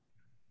thoughts?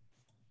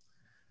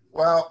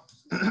 Well,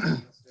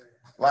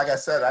 like I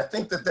said, I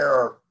think that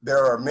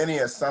there are many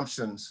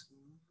assumptions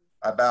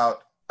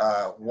about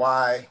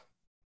why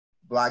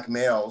Black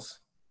males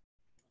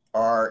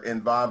are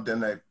involved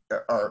in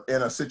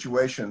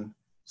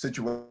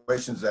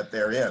situations that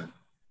they're in.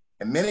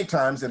 And many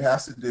times it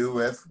has to do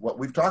with what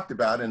we've talked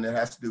about, and it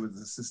has to do with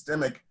the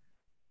systemic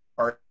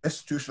or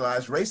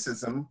institutionalized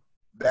racism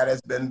that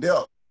has been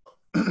built.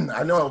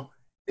 I know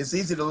it's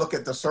easy to look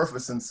at the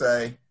surface and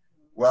say,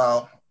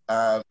 well,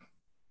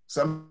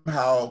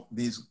 somehow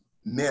these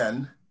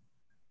men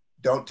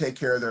don't take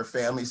care of their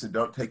families and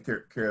don't take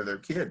care of their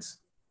kids.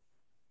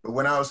 But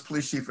when I was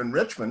police chief in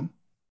Richmond,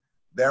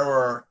 there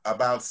were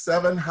about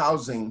 7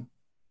 housing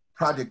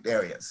project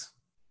areas,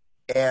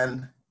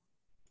 and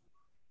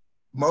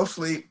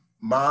mostly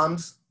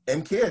moms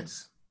and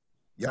kids,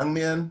 young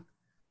men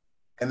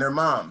and their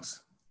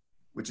moms,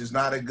 which is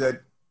not a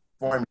good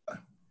formula.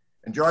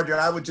 And Georgia,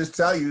 I would just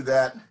tell you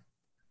that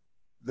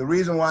the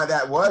reason why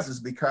that was is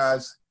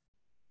because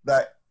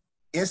the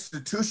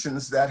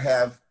institutions that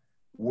have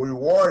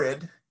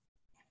rewarded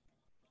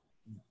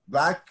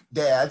Black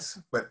dads,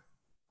 but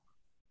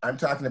I'm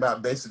talking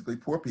about basically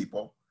poor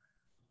people,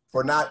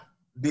 for not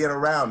being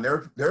around.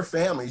 Their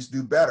families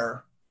do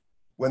better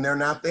when they're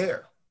not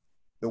there.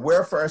 The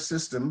welfare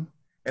system,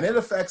 and it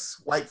affects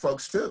white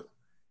folks too.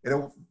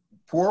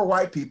 Poor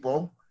white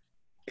people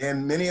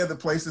in many of the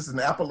places in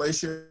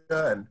Appalachia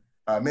and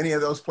many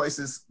of those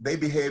places, they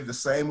behave the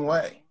same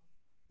way.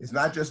 It's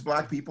not just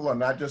Black people or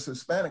not just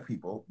Hispanic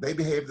people. They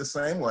behave the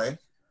same way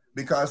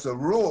because the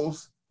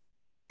rules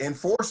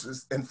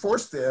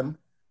enforce them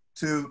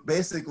to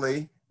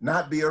basically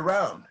not be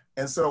around.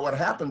 And so what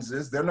happens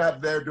is they're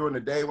not there during the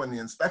day when the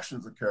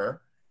inspections occur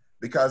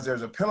because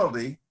there's a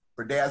penalty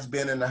for dads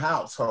being in the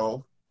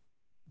household.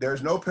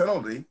 There's no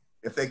penalty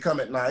if they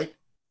come at night.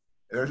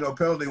 There's no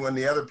penalty when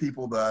the other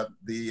people,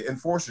 the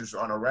enforcers,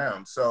 aren't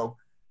around. So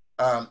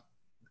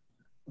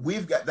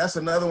that's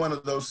another one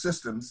of those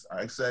systems,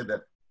 I said,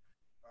 that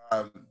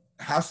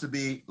has to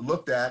be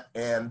looked at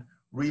and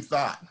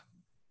rethought.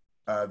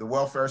 The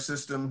welfare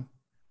system,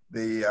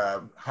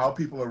 how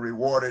people are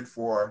rewarded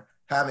for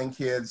having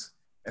kids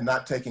and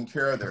not taking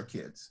care of their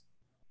kids.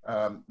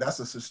 That's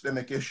a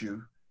systemic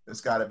issue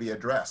that's got to be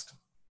addressed.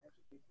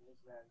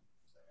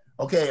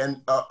 Okay,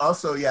 and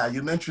also, yeah,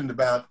 you mentioned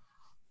about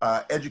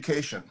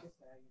education.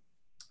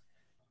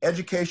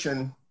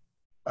 Education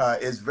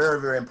is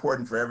very, very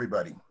important for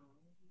everybody.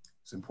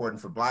 It's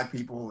important for Black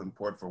people,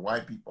 important for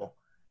white people.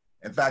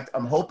 In fact,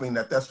 I'm hoping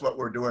that that's what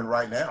we're doing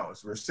right now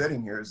as we're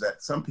sitting here, is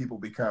that some people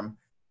become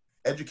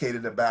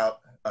educated about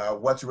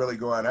what's really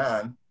going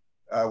on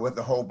with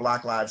the whole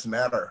Black Lives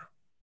Matter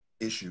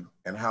issue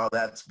and how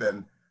that's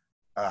been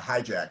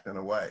hijacked in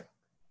a way.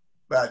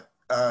 But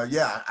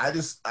yeah,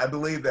 I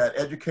believe that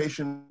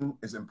education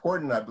is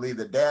important. I believe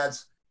that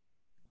dads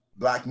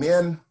Black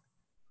men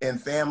in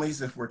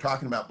families, if we're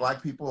talking about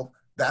Black people,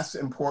 that's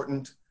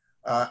important.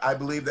 I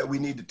believe that we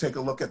need to take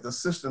a look at the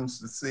systems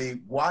to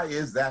see why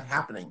is that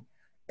happening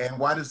and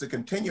why does it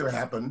continue to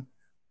happen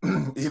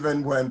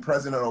even when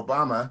President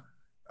Obama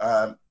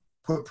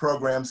put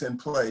programs in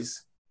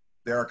place.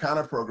 There are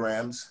counter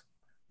programs.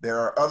 There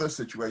are other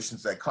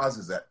situations that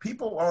causes that.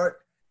 People aren't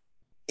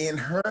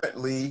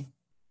inherently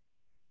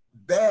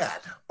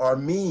bad or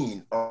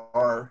mean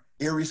or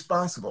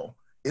irresponsible.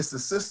 It's the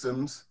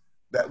systems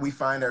that we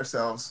find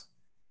ourselves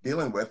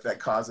dealing with that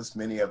causes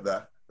many of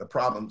the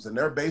problems, and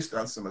they're based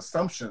on some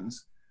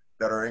assumptions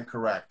that are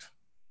incorrect,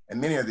 and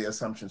many of the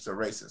assumptions are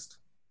racist.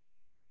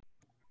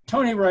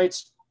 Tony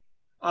writes,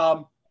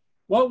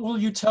 what will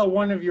you tell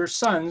one of your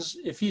sons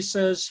if he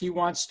says he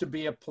wants to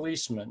be a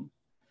policeman?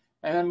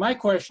 And then my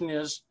question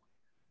is,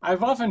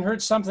 I've often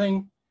heard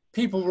something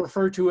people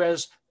refer to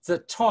as the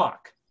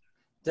talk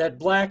that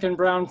Black and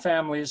brown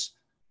families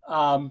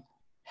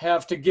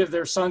have to give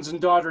their sons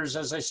and daughters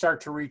as they start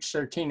to reach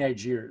their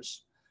teenage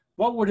years.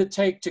 What would it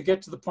take to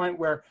get to the point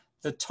where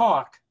the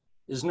talk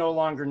is no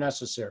longer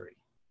necessary?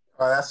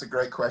 Well, that's a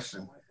great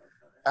question.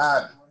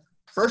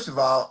 First of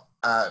all,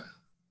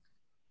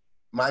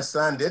 my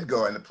son did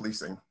go into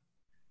policing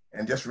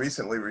and just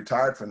recently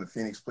retired from the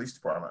Phoenix Police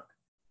Department.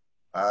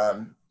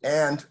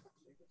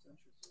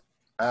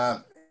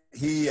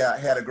 He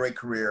had a great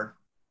career.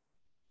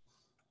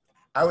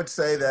 I would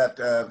say that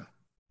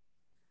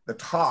the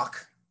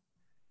talk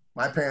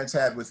my parents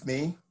had with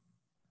me,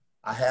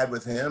 I had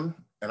with him,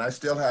 and I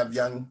still have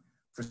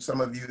for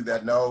some of you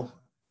that know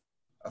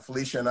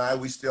Felicia and I,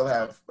 we still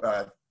have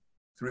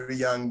 3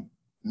 young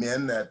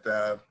men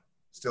that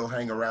still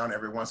hang around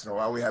every once in a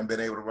while. We haven't been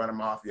able to run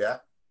them off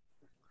yet.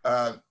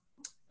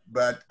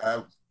 But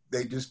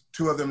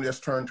 2 of them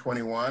just turned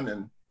 21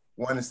 and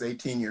one is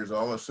 18 years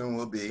old, or soon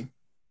will be.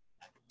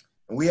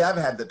 And we have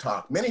had the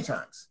talk many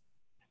times.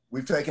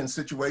 We've taken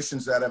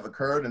situations that have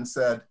occurred and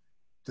said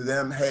to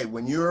them, hey,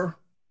 when you're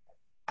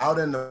out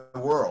in the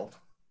world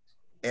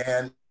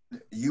and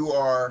you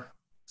are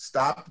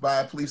stopped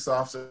by a police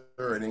officer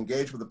and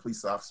engaged with a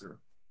police officer,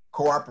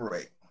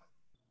 cooperate.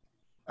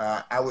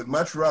 I would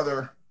much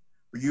rather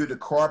for you to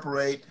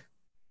cooperate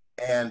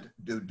and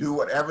to do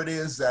whatever it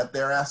is that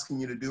they're asking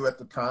you to do at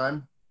the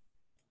time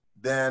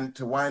than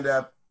to wind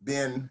up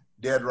being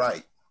dead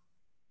right.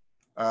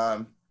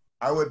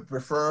 I would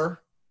prefer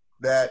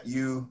that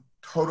you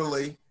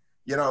totally,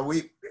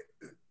 we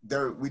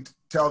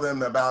tell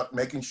them about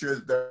making sure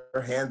that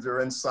their hands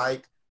are in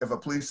sight. If a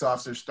police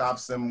officer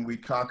stops them, we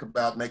talk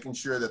about making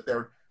sure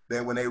that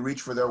when they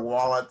reach for their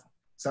wallet,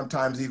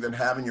 sometimes even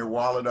having your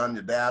wallet on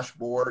your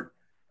dashboard,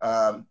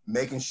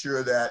 making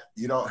sure that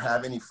you don't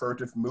have any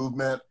furtive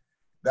movement,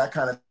 that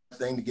kind of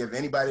thing, to give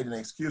anybody an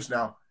excuse.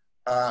 Now,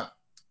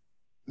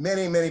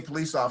 many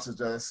police officers,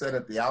 as I said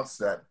at the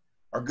outset,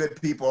 are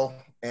good people,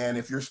 and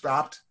if you're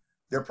stopped,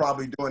 they're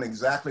probably doing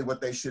exactly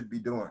what they should be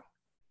doing.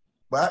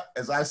 But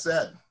as I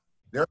said,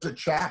 there's a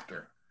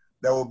chapter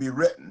that will be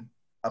written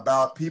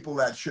about people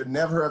that should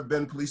never have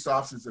been police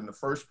officers in the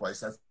first place.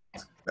 That's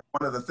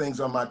one of the things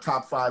on my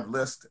top 5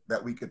 list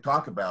that we could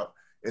talk about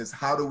is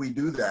how do we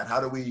do that?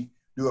 How do we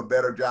do a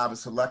better job of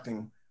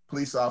selecting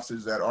police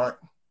officers that aren't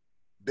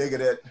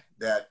bigoted,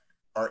 that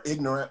are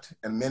ignorant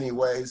in many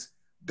ways,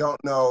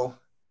 don't know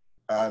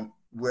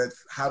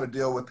with how to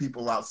deal with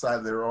people outside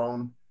of their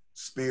own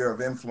sphere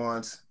of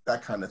influence,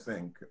 that kind of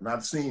thing. And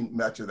I've seen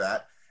much of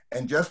that.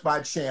 And just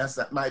by chance,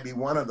 that might be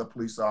one of the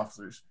police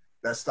officers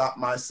that stopped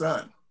my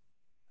son.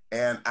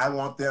 And I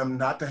want them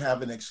not to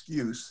have an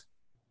excuse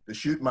to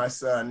shoot my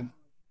son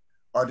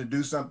or to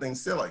do something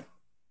silly.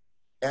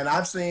 And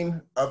I've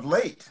seen of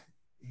late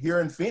here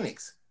in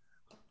Phoenix,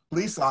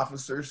 police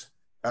officers,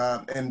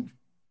 and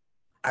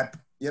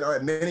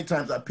many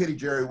times I pity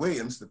Jerry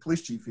Williams, the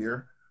police chief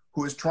here,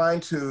 who is trying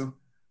to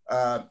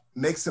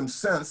make some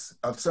sense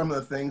of some of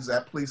the things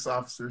that police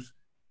officers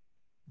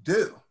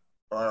do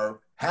or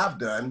have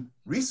done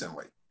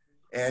recently.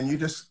 And you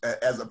just,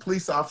 as a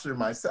police officer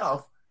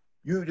myself,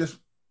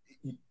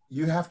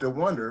 you have to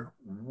wonder,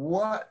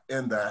 what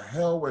in the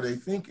hell were they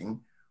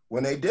thinking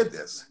when they did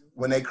this?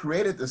 When they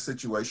created this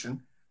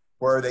situation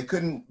where they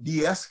couldn't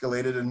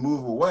de-escalate it and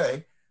move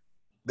away,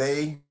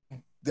 they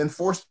then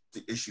forced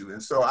the issue.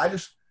 And so I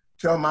just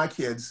tell my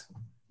kids,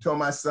 tell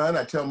my son,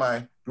 I tell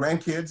my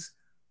grandkids,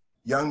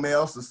 young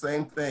males, the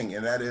same thing.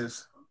 And that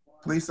is,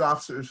 police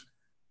officers,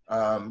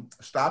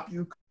 stop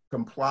you,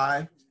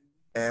 comply,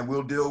 and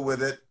we'll deal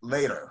with it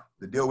later.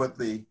 To deal with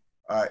the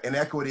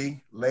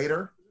inequity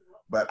later,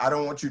 but I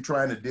don't want you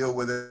trying to deal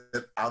with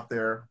it out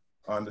there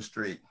on the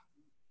street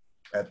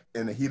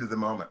in the heat of the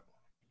moment.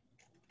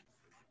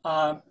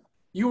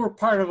 You were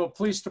part of a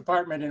police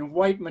department in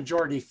white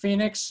majority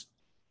Phoenix,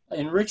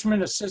 in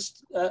Richmond, a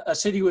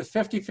city with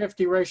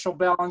 50-50 racial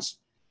balance,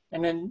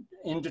 and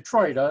in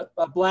Detroit,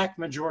 a Black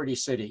majority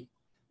city.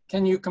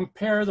 Can you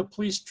compare the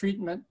police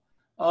treatment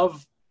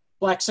of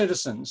Black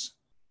citizens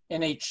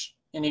in each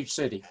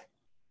city?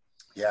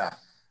 Yeah.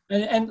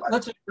 And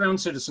let's say brown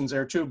citizens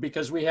there too,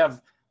 because we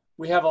have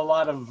a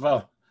lot of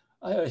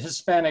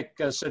Hispanic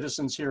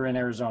citizens here in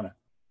Arizona?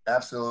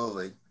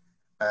 Absolutely.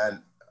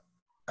 And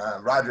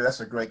Roger,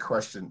 that's a great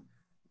question.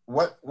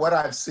 What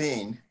I've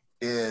seen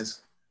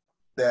is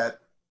that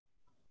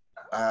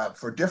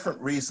for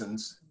different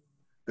reasons,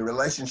 the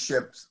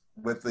relationships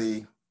with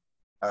the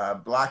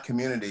Black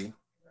community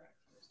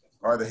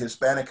or the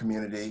Hispanic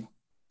community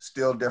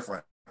still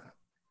different.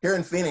 Here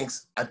in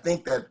Phoenix, I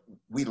think that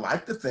we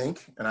like to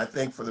think, and I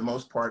think for the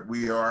most part,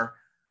 we are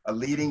a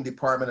leading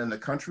department in the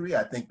country.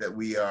 I think that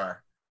we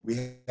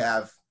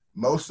have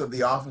most of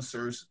the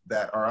officers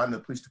that are on the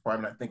police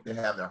department, I think they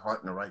have their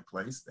heart in the right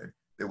place.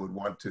 They would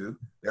want to.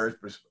 There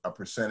is a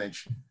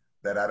percentage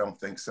that I don't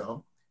think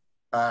so.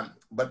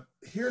 But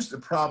here's the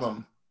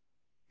problem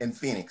in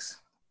Phoenix,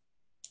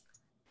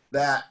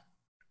 that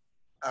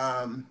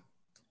the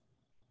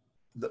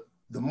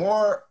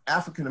more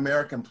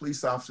African-American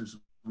police officers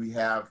we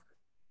have,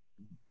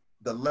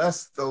 the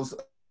less those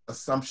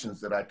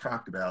assumptions that I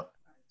talked about,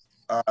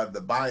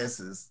 the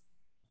biases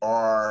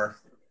are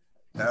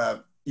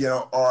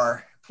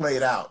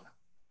played out.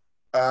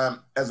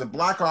 As a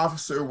Black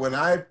officer, when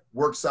I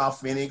worked South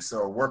Phoenix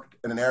or worked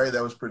in an area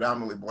that was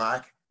predominantly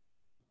Black,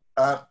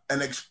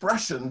 an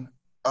expression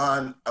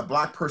on a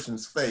Black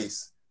person's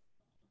face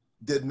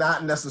did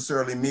not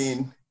necessarily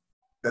mean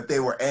that they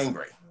were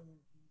angry,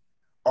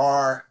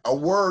 or a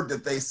word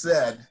that they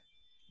said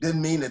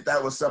didn't mean that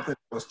that was something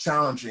that was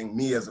challenging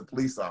me as a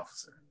police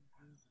officer.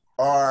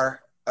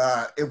 Or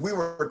if we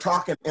were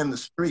talking in the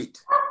street,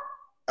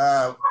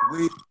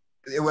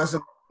 it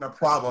wasn't a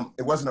problem.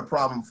 It wasn't a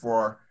problem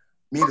for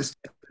me to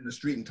stand in the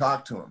street and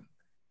talk to him.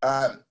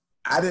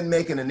 I didn't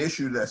make it an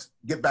issue to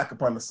get back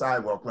up on the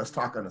sidewalk. Let's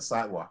talk on the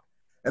sidewalk.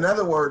 In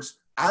other words,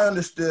 I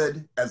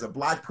understood as a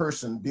Black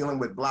person dealing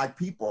with Black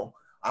people,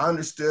 I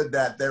understood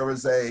that there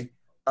was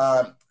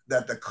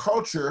that the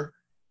culture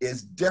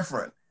is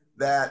different,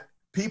 that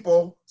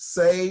people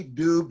say,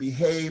 do,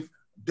 behave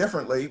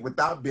differently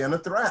without being a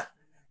threat.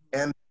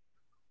 And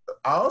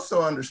I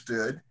also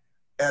understood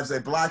as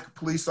a Black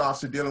police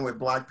officer dealing with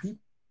Black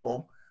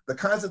people, the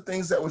kinds of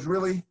things that was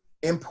really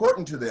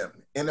important to them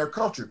in their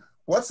culture.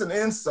 What's an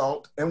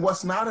insult and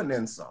what's not an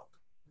insult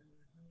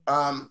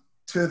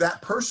to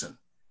that person?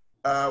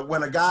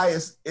 When a guy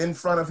is in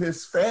front of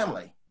his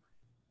family,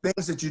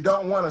 things that you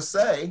don't want to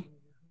say,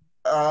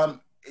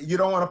 you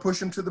don't want to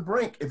push him to the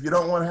brink if you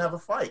don't want to have a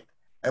fight.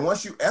 And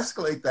once you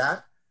escalate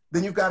that,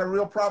 then you've got a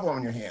real problem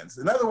on your hands.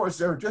 In other words,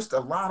 there are just a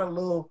lot of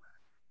little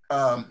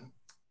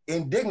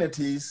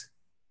indignities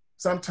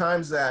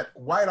sometimes that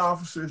white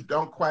officers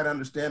don't quite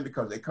understand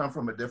because they come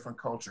from a different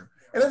culture.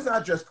 And it's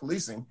not just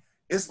policing.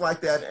 It's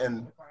like that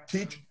in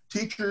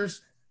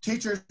teachers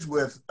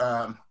with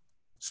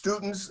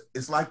students.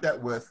 It's like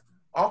that with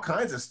all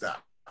kinds of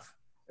stuff.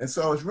 And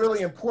so it's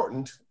really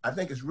important, I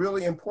think it's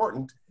really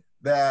important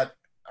that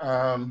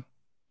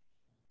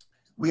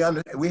we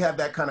have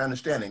that kind of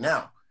understanding.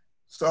 Now,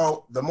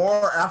 so the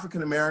more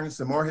African Americans,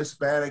 the more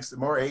Hispanics, the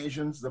more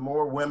Asians, the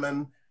more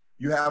women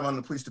you have on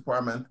the police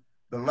department,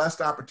 the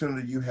less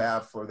opportunity you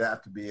have for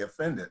that to be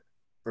offended,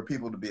 for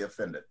people to be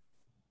offended.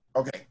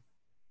 Okay,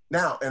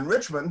 now in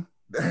Richmond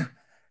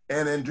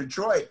and in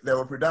Detroit, there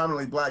were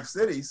predominantly Black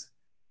cities.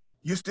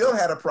 You still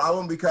had a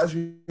problem because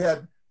you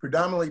had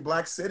predominantly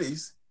Black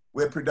cities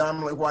with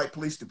predominantly white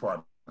police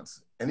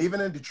departments. And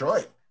even in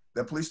Detroit,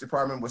 the police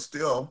department was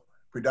still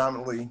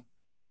predominantly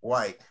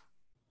white.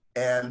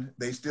 And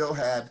they still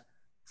had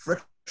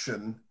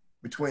friction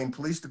between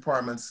police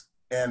departments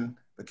and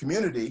the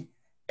community.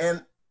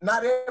 And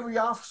not every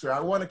officer, I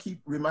want to keep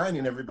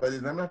reminding everybody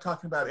that I'm not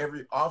talking about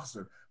every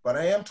officer, but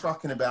I am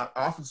talking about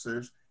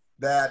officers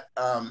that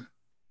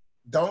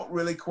don't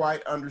really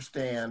quite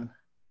understand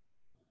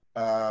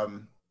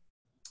the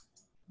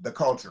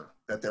culture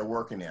that they're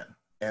working in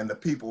and the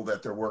people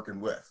that they're working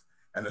with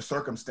and the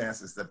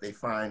circumstances that they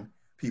find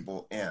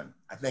people in.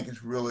 I think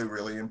it's really,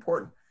 really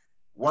important.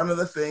 One of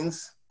the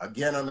things,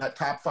 again, on that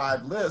top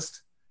 5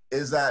 list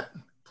is that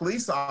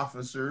police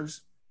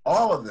officers,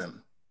 all of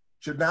them,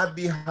 should not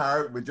be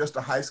hired with just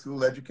a high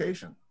school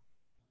education.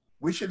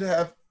 We should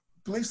have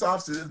police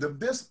officers,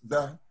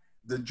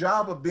 the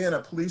job of being a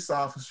police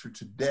officer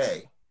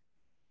today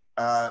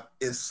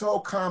is so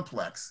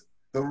complex.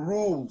 The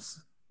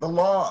rules, the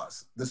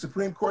laws, the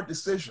Supreme Court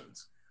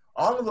decisions,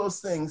 all of those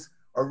things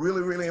are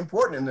really, really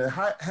important. And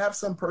to have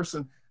some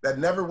person that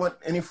never went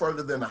any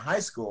further than a high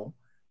school,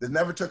 that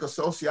never took a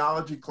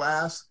sociology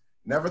class,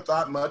 never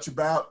thought much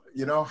about,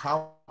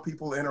 how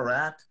people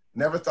interact,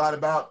 never thought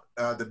about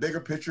the bigger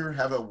picture,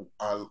 have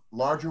a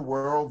larger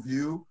world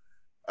view,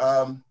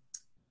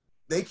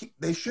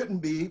 they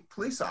shouldn't be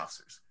police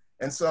officers.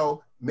 And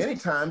so many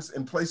times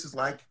in places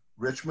like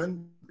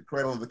Richmond, the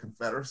cradle of the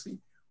Confederacy,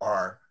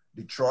 or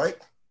Detroit,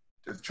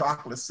 the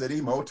Chocolate City,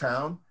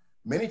 Motown,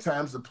 many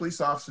times the police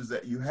officers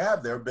that you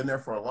have there have been there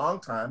for a long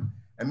time,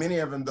 and many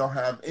of them don't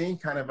have any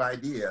kind of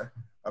idea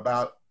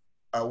about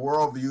a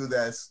worldview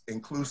that's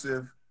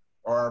inclusive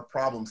or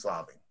problem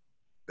solving,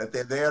 that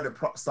they're there to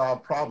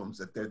solve problems,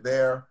 that they're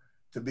there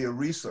to be a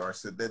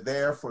resource, that they're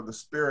there for the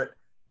spirit,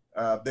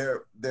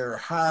 they're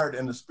hired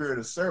in the spirit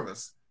of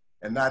service.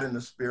 and not in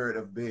the spirit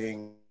of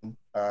being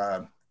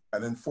an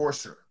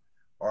enforcer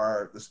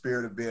or the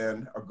spirit of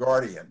being a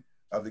guardian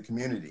of the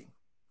community.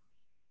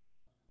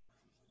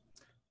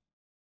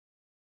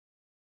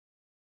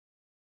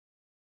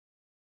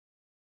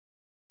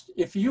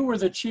 If you were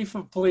the chief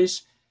of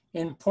police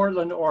in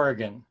Portland,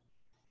 Oregon,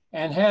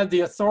 and had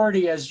the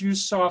authority as you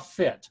saw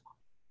fit,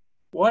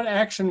 what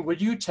action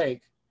would you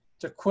take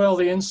to quell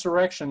the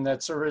insurrection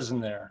that's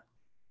arisen there?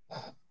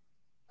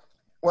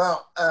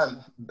 Well,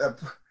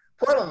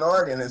 Portland,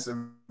 Oregon is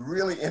a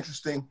really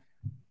interesting,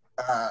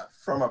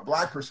 from a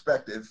Black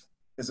perspective,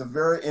 is a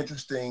very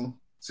interesting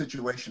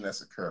situation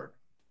that's occurred.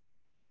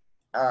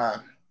 I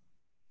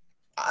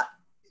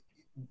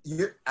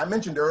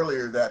mentioned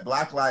earlier that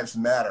Black Lives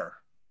Matter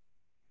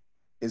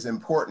is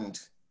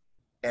important,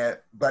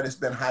 but it's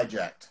been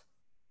hijacked.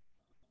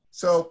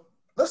 So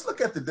let's look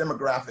at the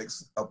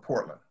demographics of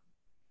Portland.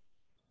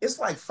 It's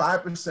like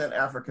 5%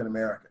 African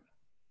American.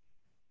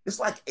 It's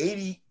like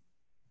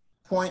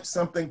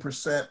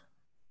 80-point-something%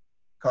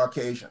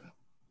 Caucasian.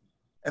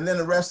 And then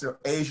the rest are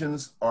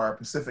Asians or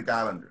Pacific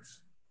Islanders.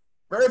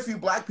 Very few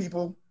Black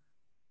people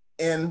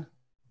in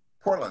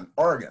Portland,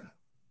 Oregon.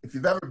 If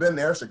you've ever been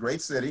there, it's a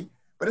great city,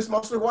 but it's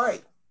mostly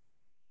white.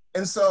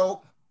 And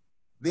so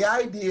the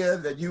idea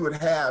that you would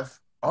have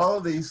all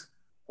of these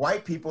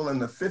white people in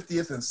the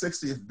 50th and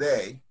 60th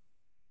day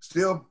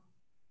still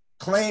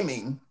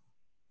claiming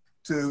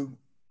to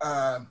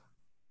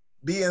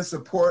be in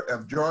support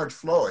of George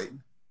Floyd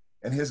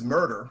and his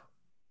murder,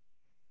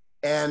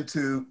 and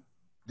to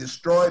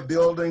destroy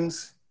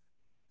buildings,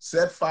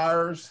 set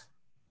fires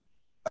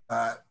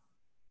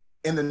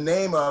in the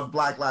name of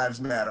Black Lives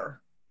Matter,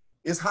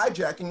 is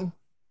hijacking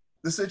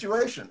the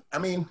situation. I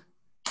mean,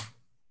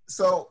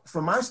 so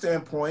from my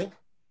standpoint,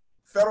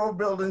 federal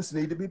buildings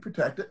need to be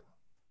protected.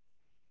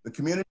 The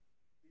community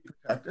needs to be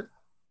protected.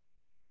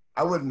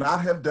 I would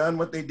not have done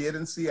what they did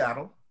in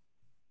Seattle.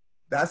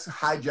 That's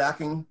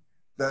hijacking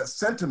the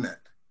sentiment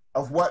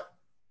of what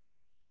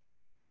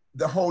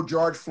the whole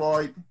George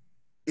Floyd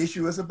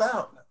issue is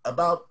about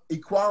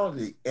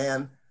equality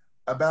and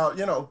about,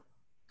 you know,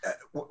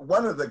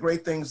 one of the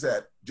great things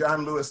that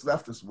John Lewis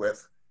left us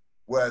with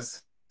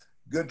was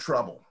good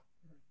trouble,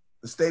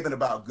 the statement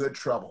about good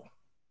trouble,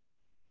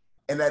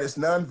 and that it's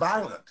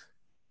nonviolent.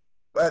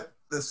 But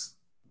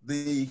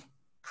the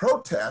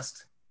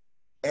protest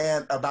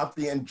and about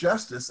the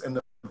injustice and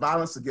the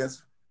violence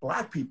against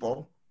Black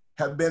people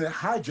have been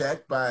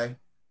hijacked by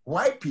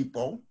white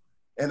people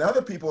and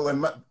other people,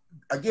 and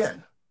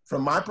again,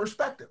 from my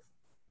perspective.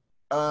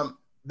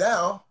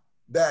 Now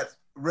that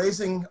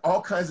raising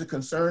all kinds of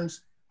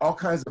concerns, all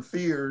kinds of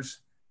fears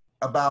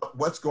about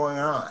what's going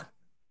on,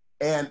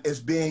 and it's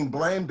being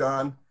blamed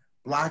on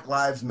Black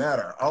Lives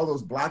Matter, all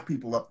those Black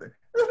people up there.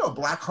 There's no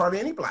hardly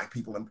any Black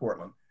people in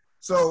Portland.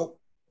 So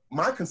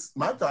my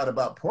thought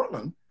about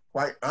Portland,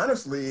 quite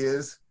honestly,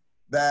 is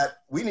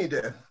that we need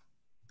to,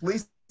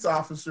 police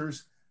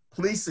officers,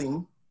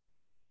 policing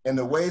in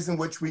the ways in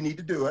which we need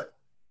to do it,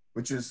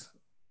 which is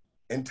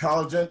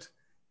intelligent,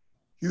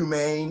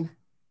 humane,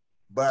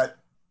 but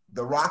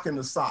the rock and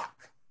the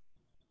sock.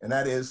 And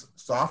that is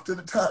soft to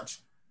the touch,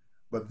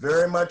 but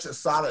very much a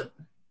solid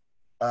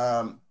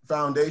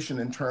foundation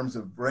in terms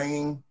of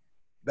bringing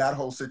that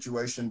whole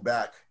situation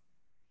back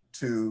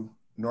to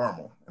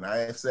normal. And I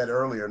have said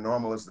earlier,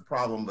 normal is the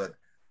problem, but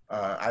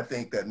I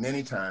think that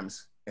many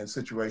times in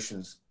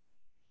situations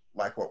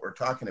like what we're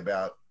talking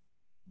about,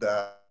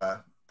 the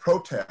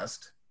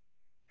protest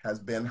has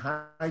been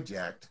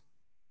hijacked,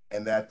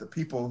 and that the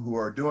people who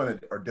are doing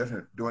it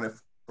are doing it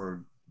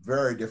for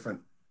very different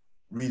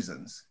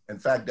reasons, in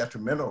fact,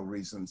 detrimental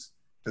reasons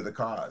to the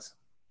cause.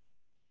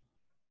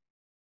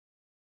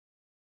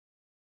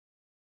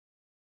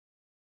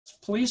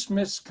 Police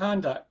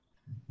misconduct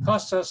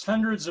costs us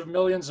hundreds of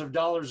millions of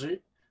dollars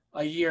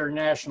a year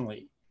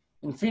nationally.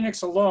 In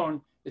Phoenix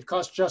alone, it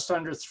costs just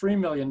under $3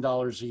 million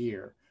a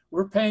year.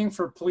 We're paying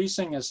for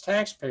policing as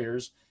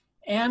taxpayers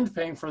and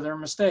paying for their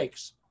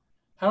mistakes.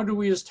 How do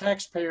we as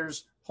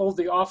taxpayers hold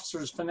the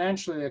officers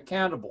financially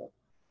accountable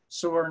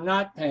so we're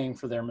not paying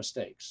for their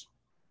mistakes?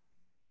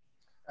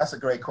 That's a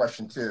great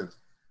question too.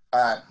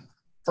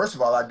 First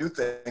of all, I do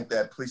think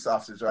that police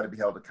officers ought to be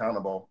held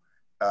accountable,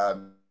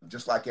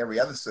 just like every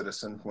other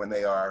citizen when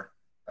they are,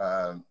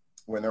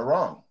 when they're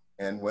wrong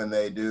and when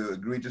they do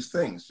egregious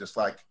things, just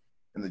like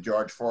in the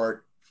George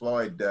Floyd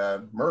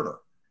murder.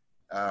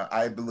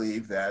 I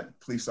believe that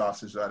police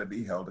officers ought to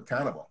be held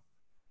accountable.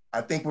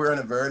 I think we're in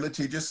a very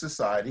litigious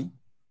society,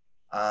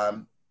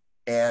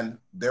 and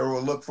they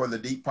will look for the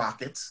deep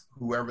pockets,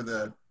 whoever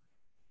the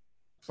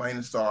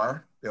plaintiffs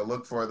are, they'll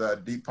look for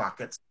the deep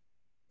pockets.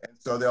 And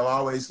so they'll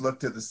always look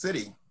to the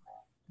city.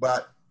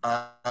 But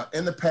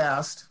in the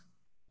past,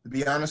 to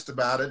be honest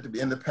about it,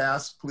 in the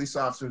past, police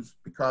officers,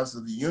 because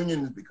of the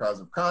unions, because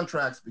of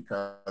contracts,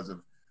 because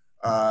of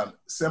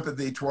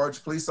sympathy towards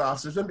police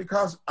officers, and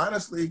because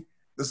honestly,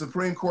 the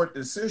Supreme Court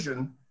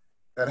decision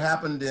that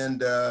happened in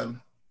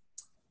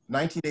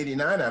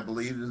 1989, I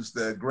believe, is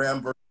the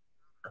Graham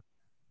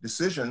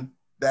decision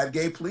that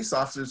gave police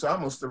officers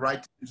almost the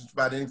right to do just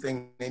about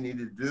anything they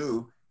needed to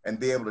do and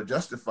be able to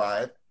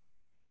justify it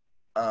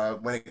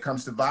when it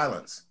comes to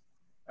violence.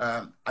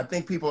 I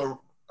think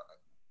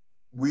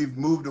we've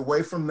moved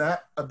away from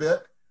that a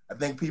bit. I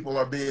think people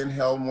are being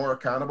held more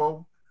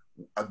accountable.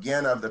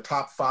 Again, of the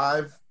top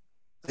 5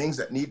 things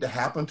that need to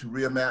happen to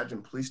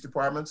reimagine police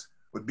departments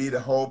would be to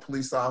hold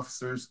police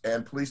officers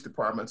and police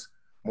departments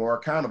more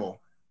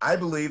accountable. I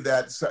believe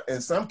that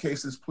in some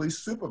cases, police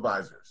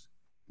supervisors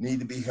need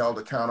to be held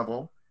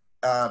accountable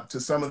to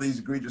some of these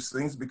egregious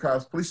things,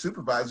 because police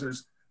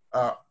supervisors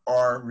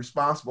are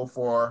responsible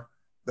for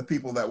the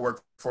people that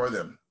work for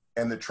them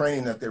and the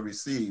training that they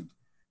received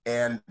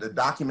and the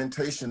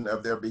documentation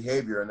of their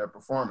behavior and their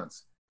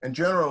performance. And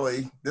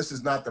generally, this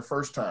is not the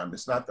first time.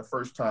 It's not the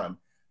first time.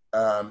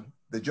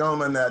 The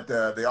gentleman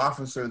the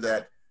officer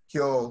that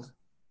killed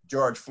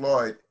George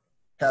Floyd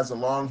has a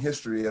long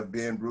history of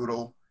being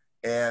brutal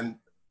and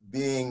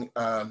being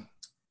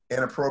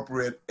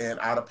inappropriate and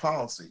out of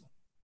policy.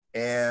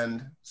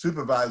 And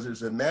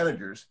supervisors and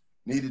managers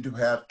needed to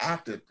have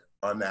acted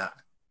on that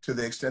to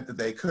the extent that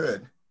they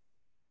could.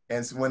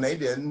 And so when they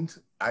didn't,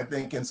 I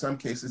think in some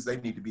cases they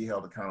need to be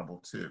held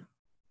accountable too.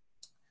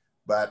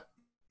 But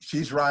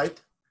she's right.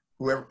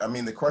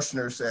 The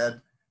questioner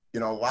said,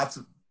 lots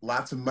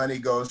of money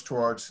goes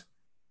towards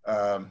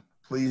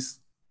police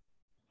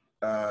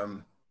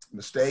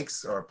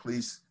mistakes or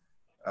police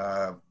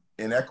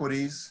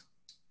inequities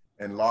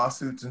and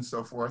lawsuits and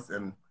so forth.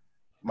 And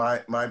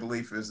my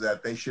belief is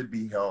that they should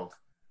be held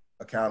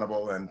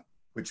accountable, and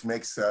which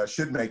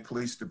should make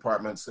police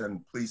departments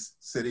and police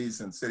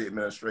cities and city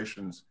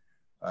administrations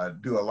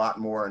do a lot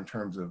more in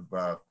terms of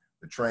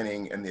the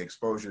training and the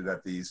exposure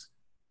that these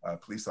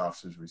police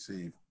officers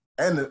receive,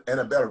 and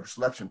a better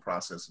selection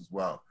process as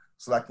well,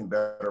 selecting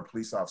better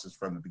police officers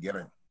from the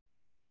beginning.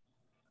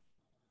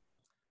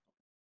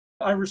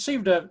 I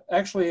received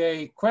actually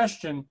a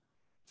question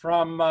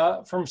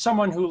from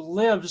someone who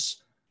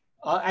lives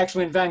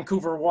actually in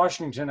Vancouver,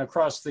 Washington,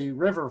 across the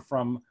river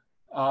from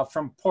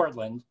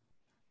Portland.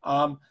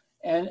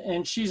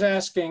 And she's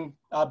asking,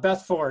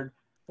 Beth Ford,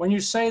 when you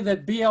say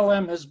that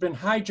BLM has been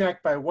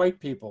hijacked by white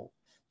people,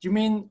 do you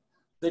mean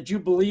that you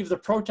believe the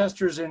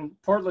protesters in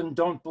Portland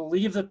don't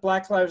believe that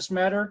Black Lives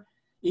Matter,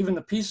 even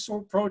the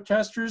peaceful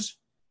protesters?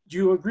 Do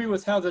you agree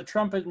with how the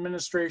Trump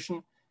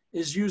administration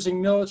is using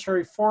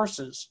military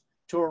forces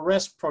to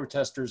arrest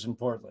protesters in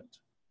Portland?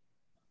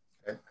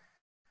 Okay.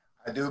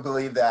 I do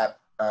believe that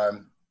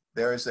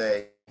there is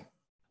a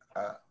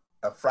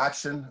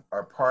fraction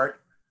or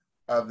part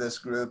of this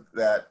group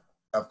that,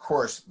 of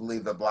course,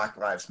 believe that Black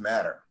Lives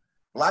Matter.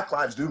 Black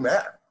lives do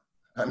matter.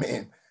 I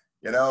mean,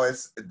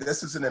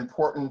 this is an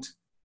important,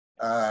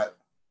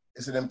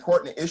 it's an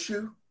important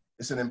issue.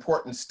 It's an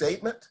important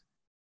statement.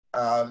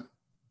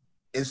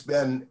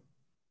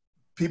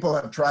 People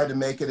have tried to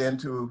make it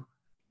into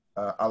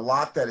a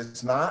lot that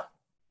it's not.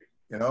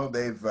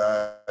 They've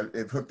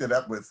hooked it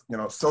up with,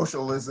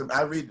 socialism.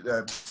 I read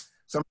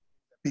some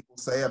people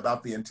say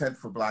about the intent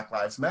for Black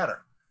Lives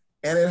Matter.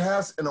 And it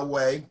has, in a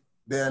way,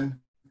 been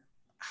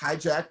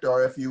hijacked,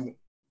 or if you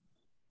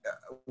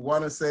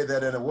want to say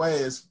that in a way,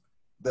 is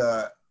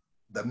the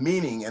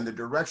meaning and the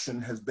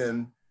direction has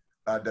been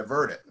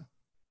diverted.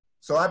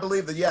 So I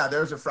believe that, yeah,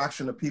 there's a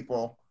fraction of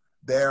people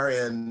there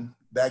in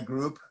that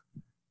group,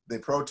 the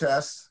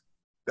protests,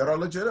 that are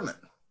legitimate.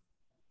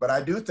 But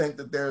I do think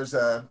that there's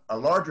a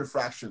larger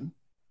fraction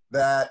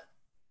that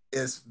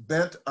is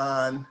bent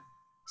on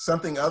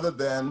something other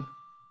than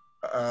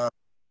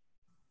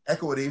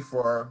equity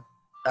for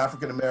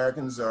African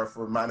Americans or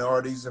for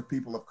minorities or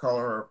people of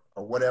color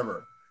or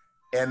whatever.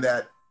 And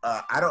that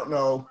I don't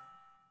know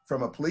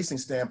from a policing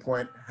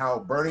standpoint how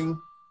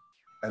burning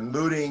and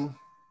looting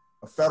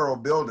a federal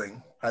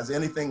building has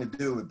anything to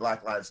do with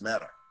Black Lives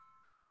Matter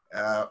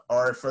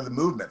or for the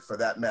movement for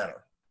that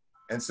matter.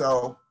 And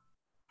so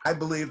I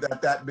believe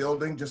that that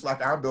building, just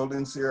like our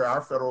buildings here,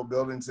 our federal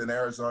buildings in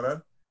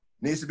Arizona,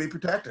 needs to be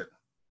protected.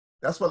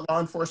 That's what law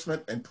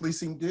enforcement and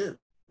policing do.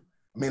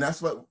 I mean,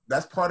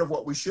 that's part of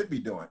what we should be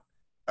doing.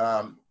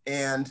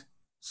 And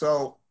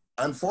so,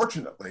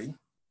 unfortunately,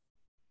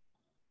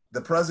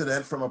 the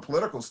president, from a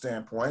political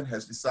standpoint,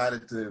 has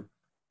decided to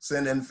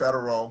send in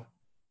federal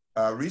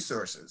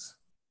resources.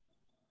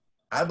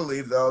 I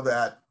believe, though,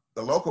 that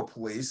the local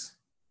police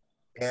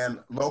and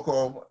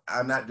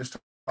I'm not just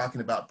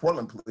talking about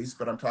Portland police,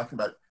 but I'm talking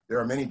about there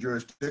are many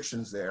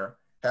jurisdictions there,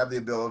 have the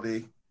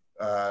ability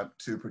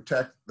to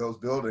protect those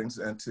buildings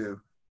and to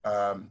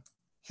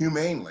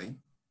humanely,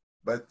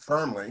 but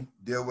firmly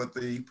deal with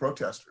the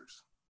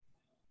protesters.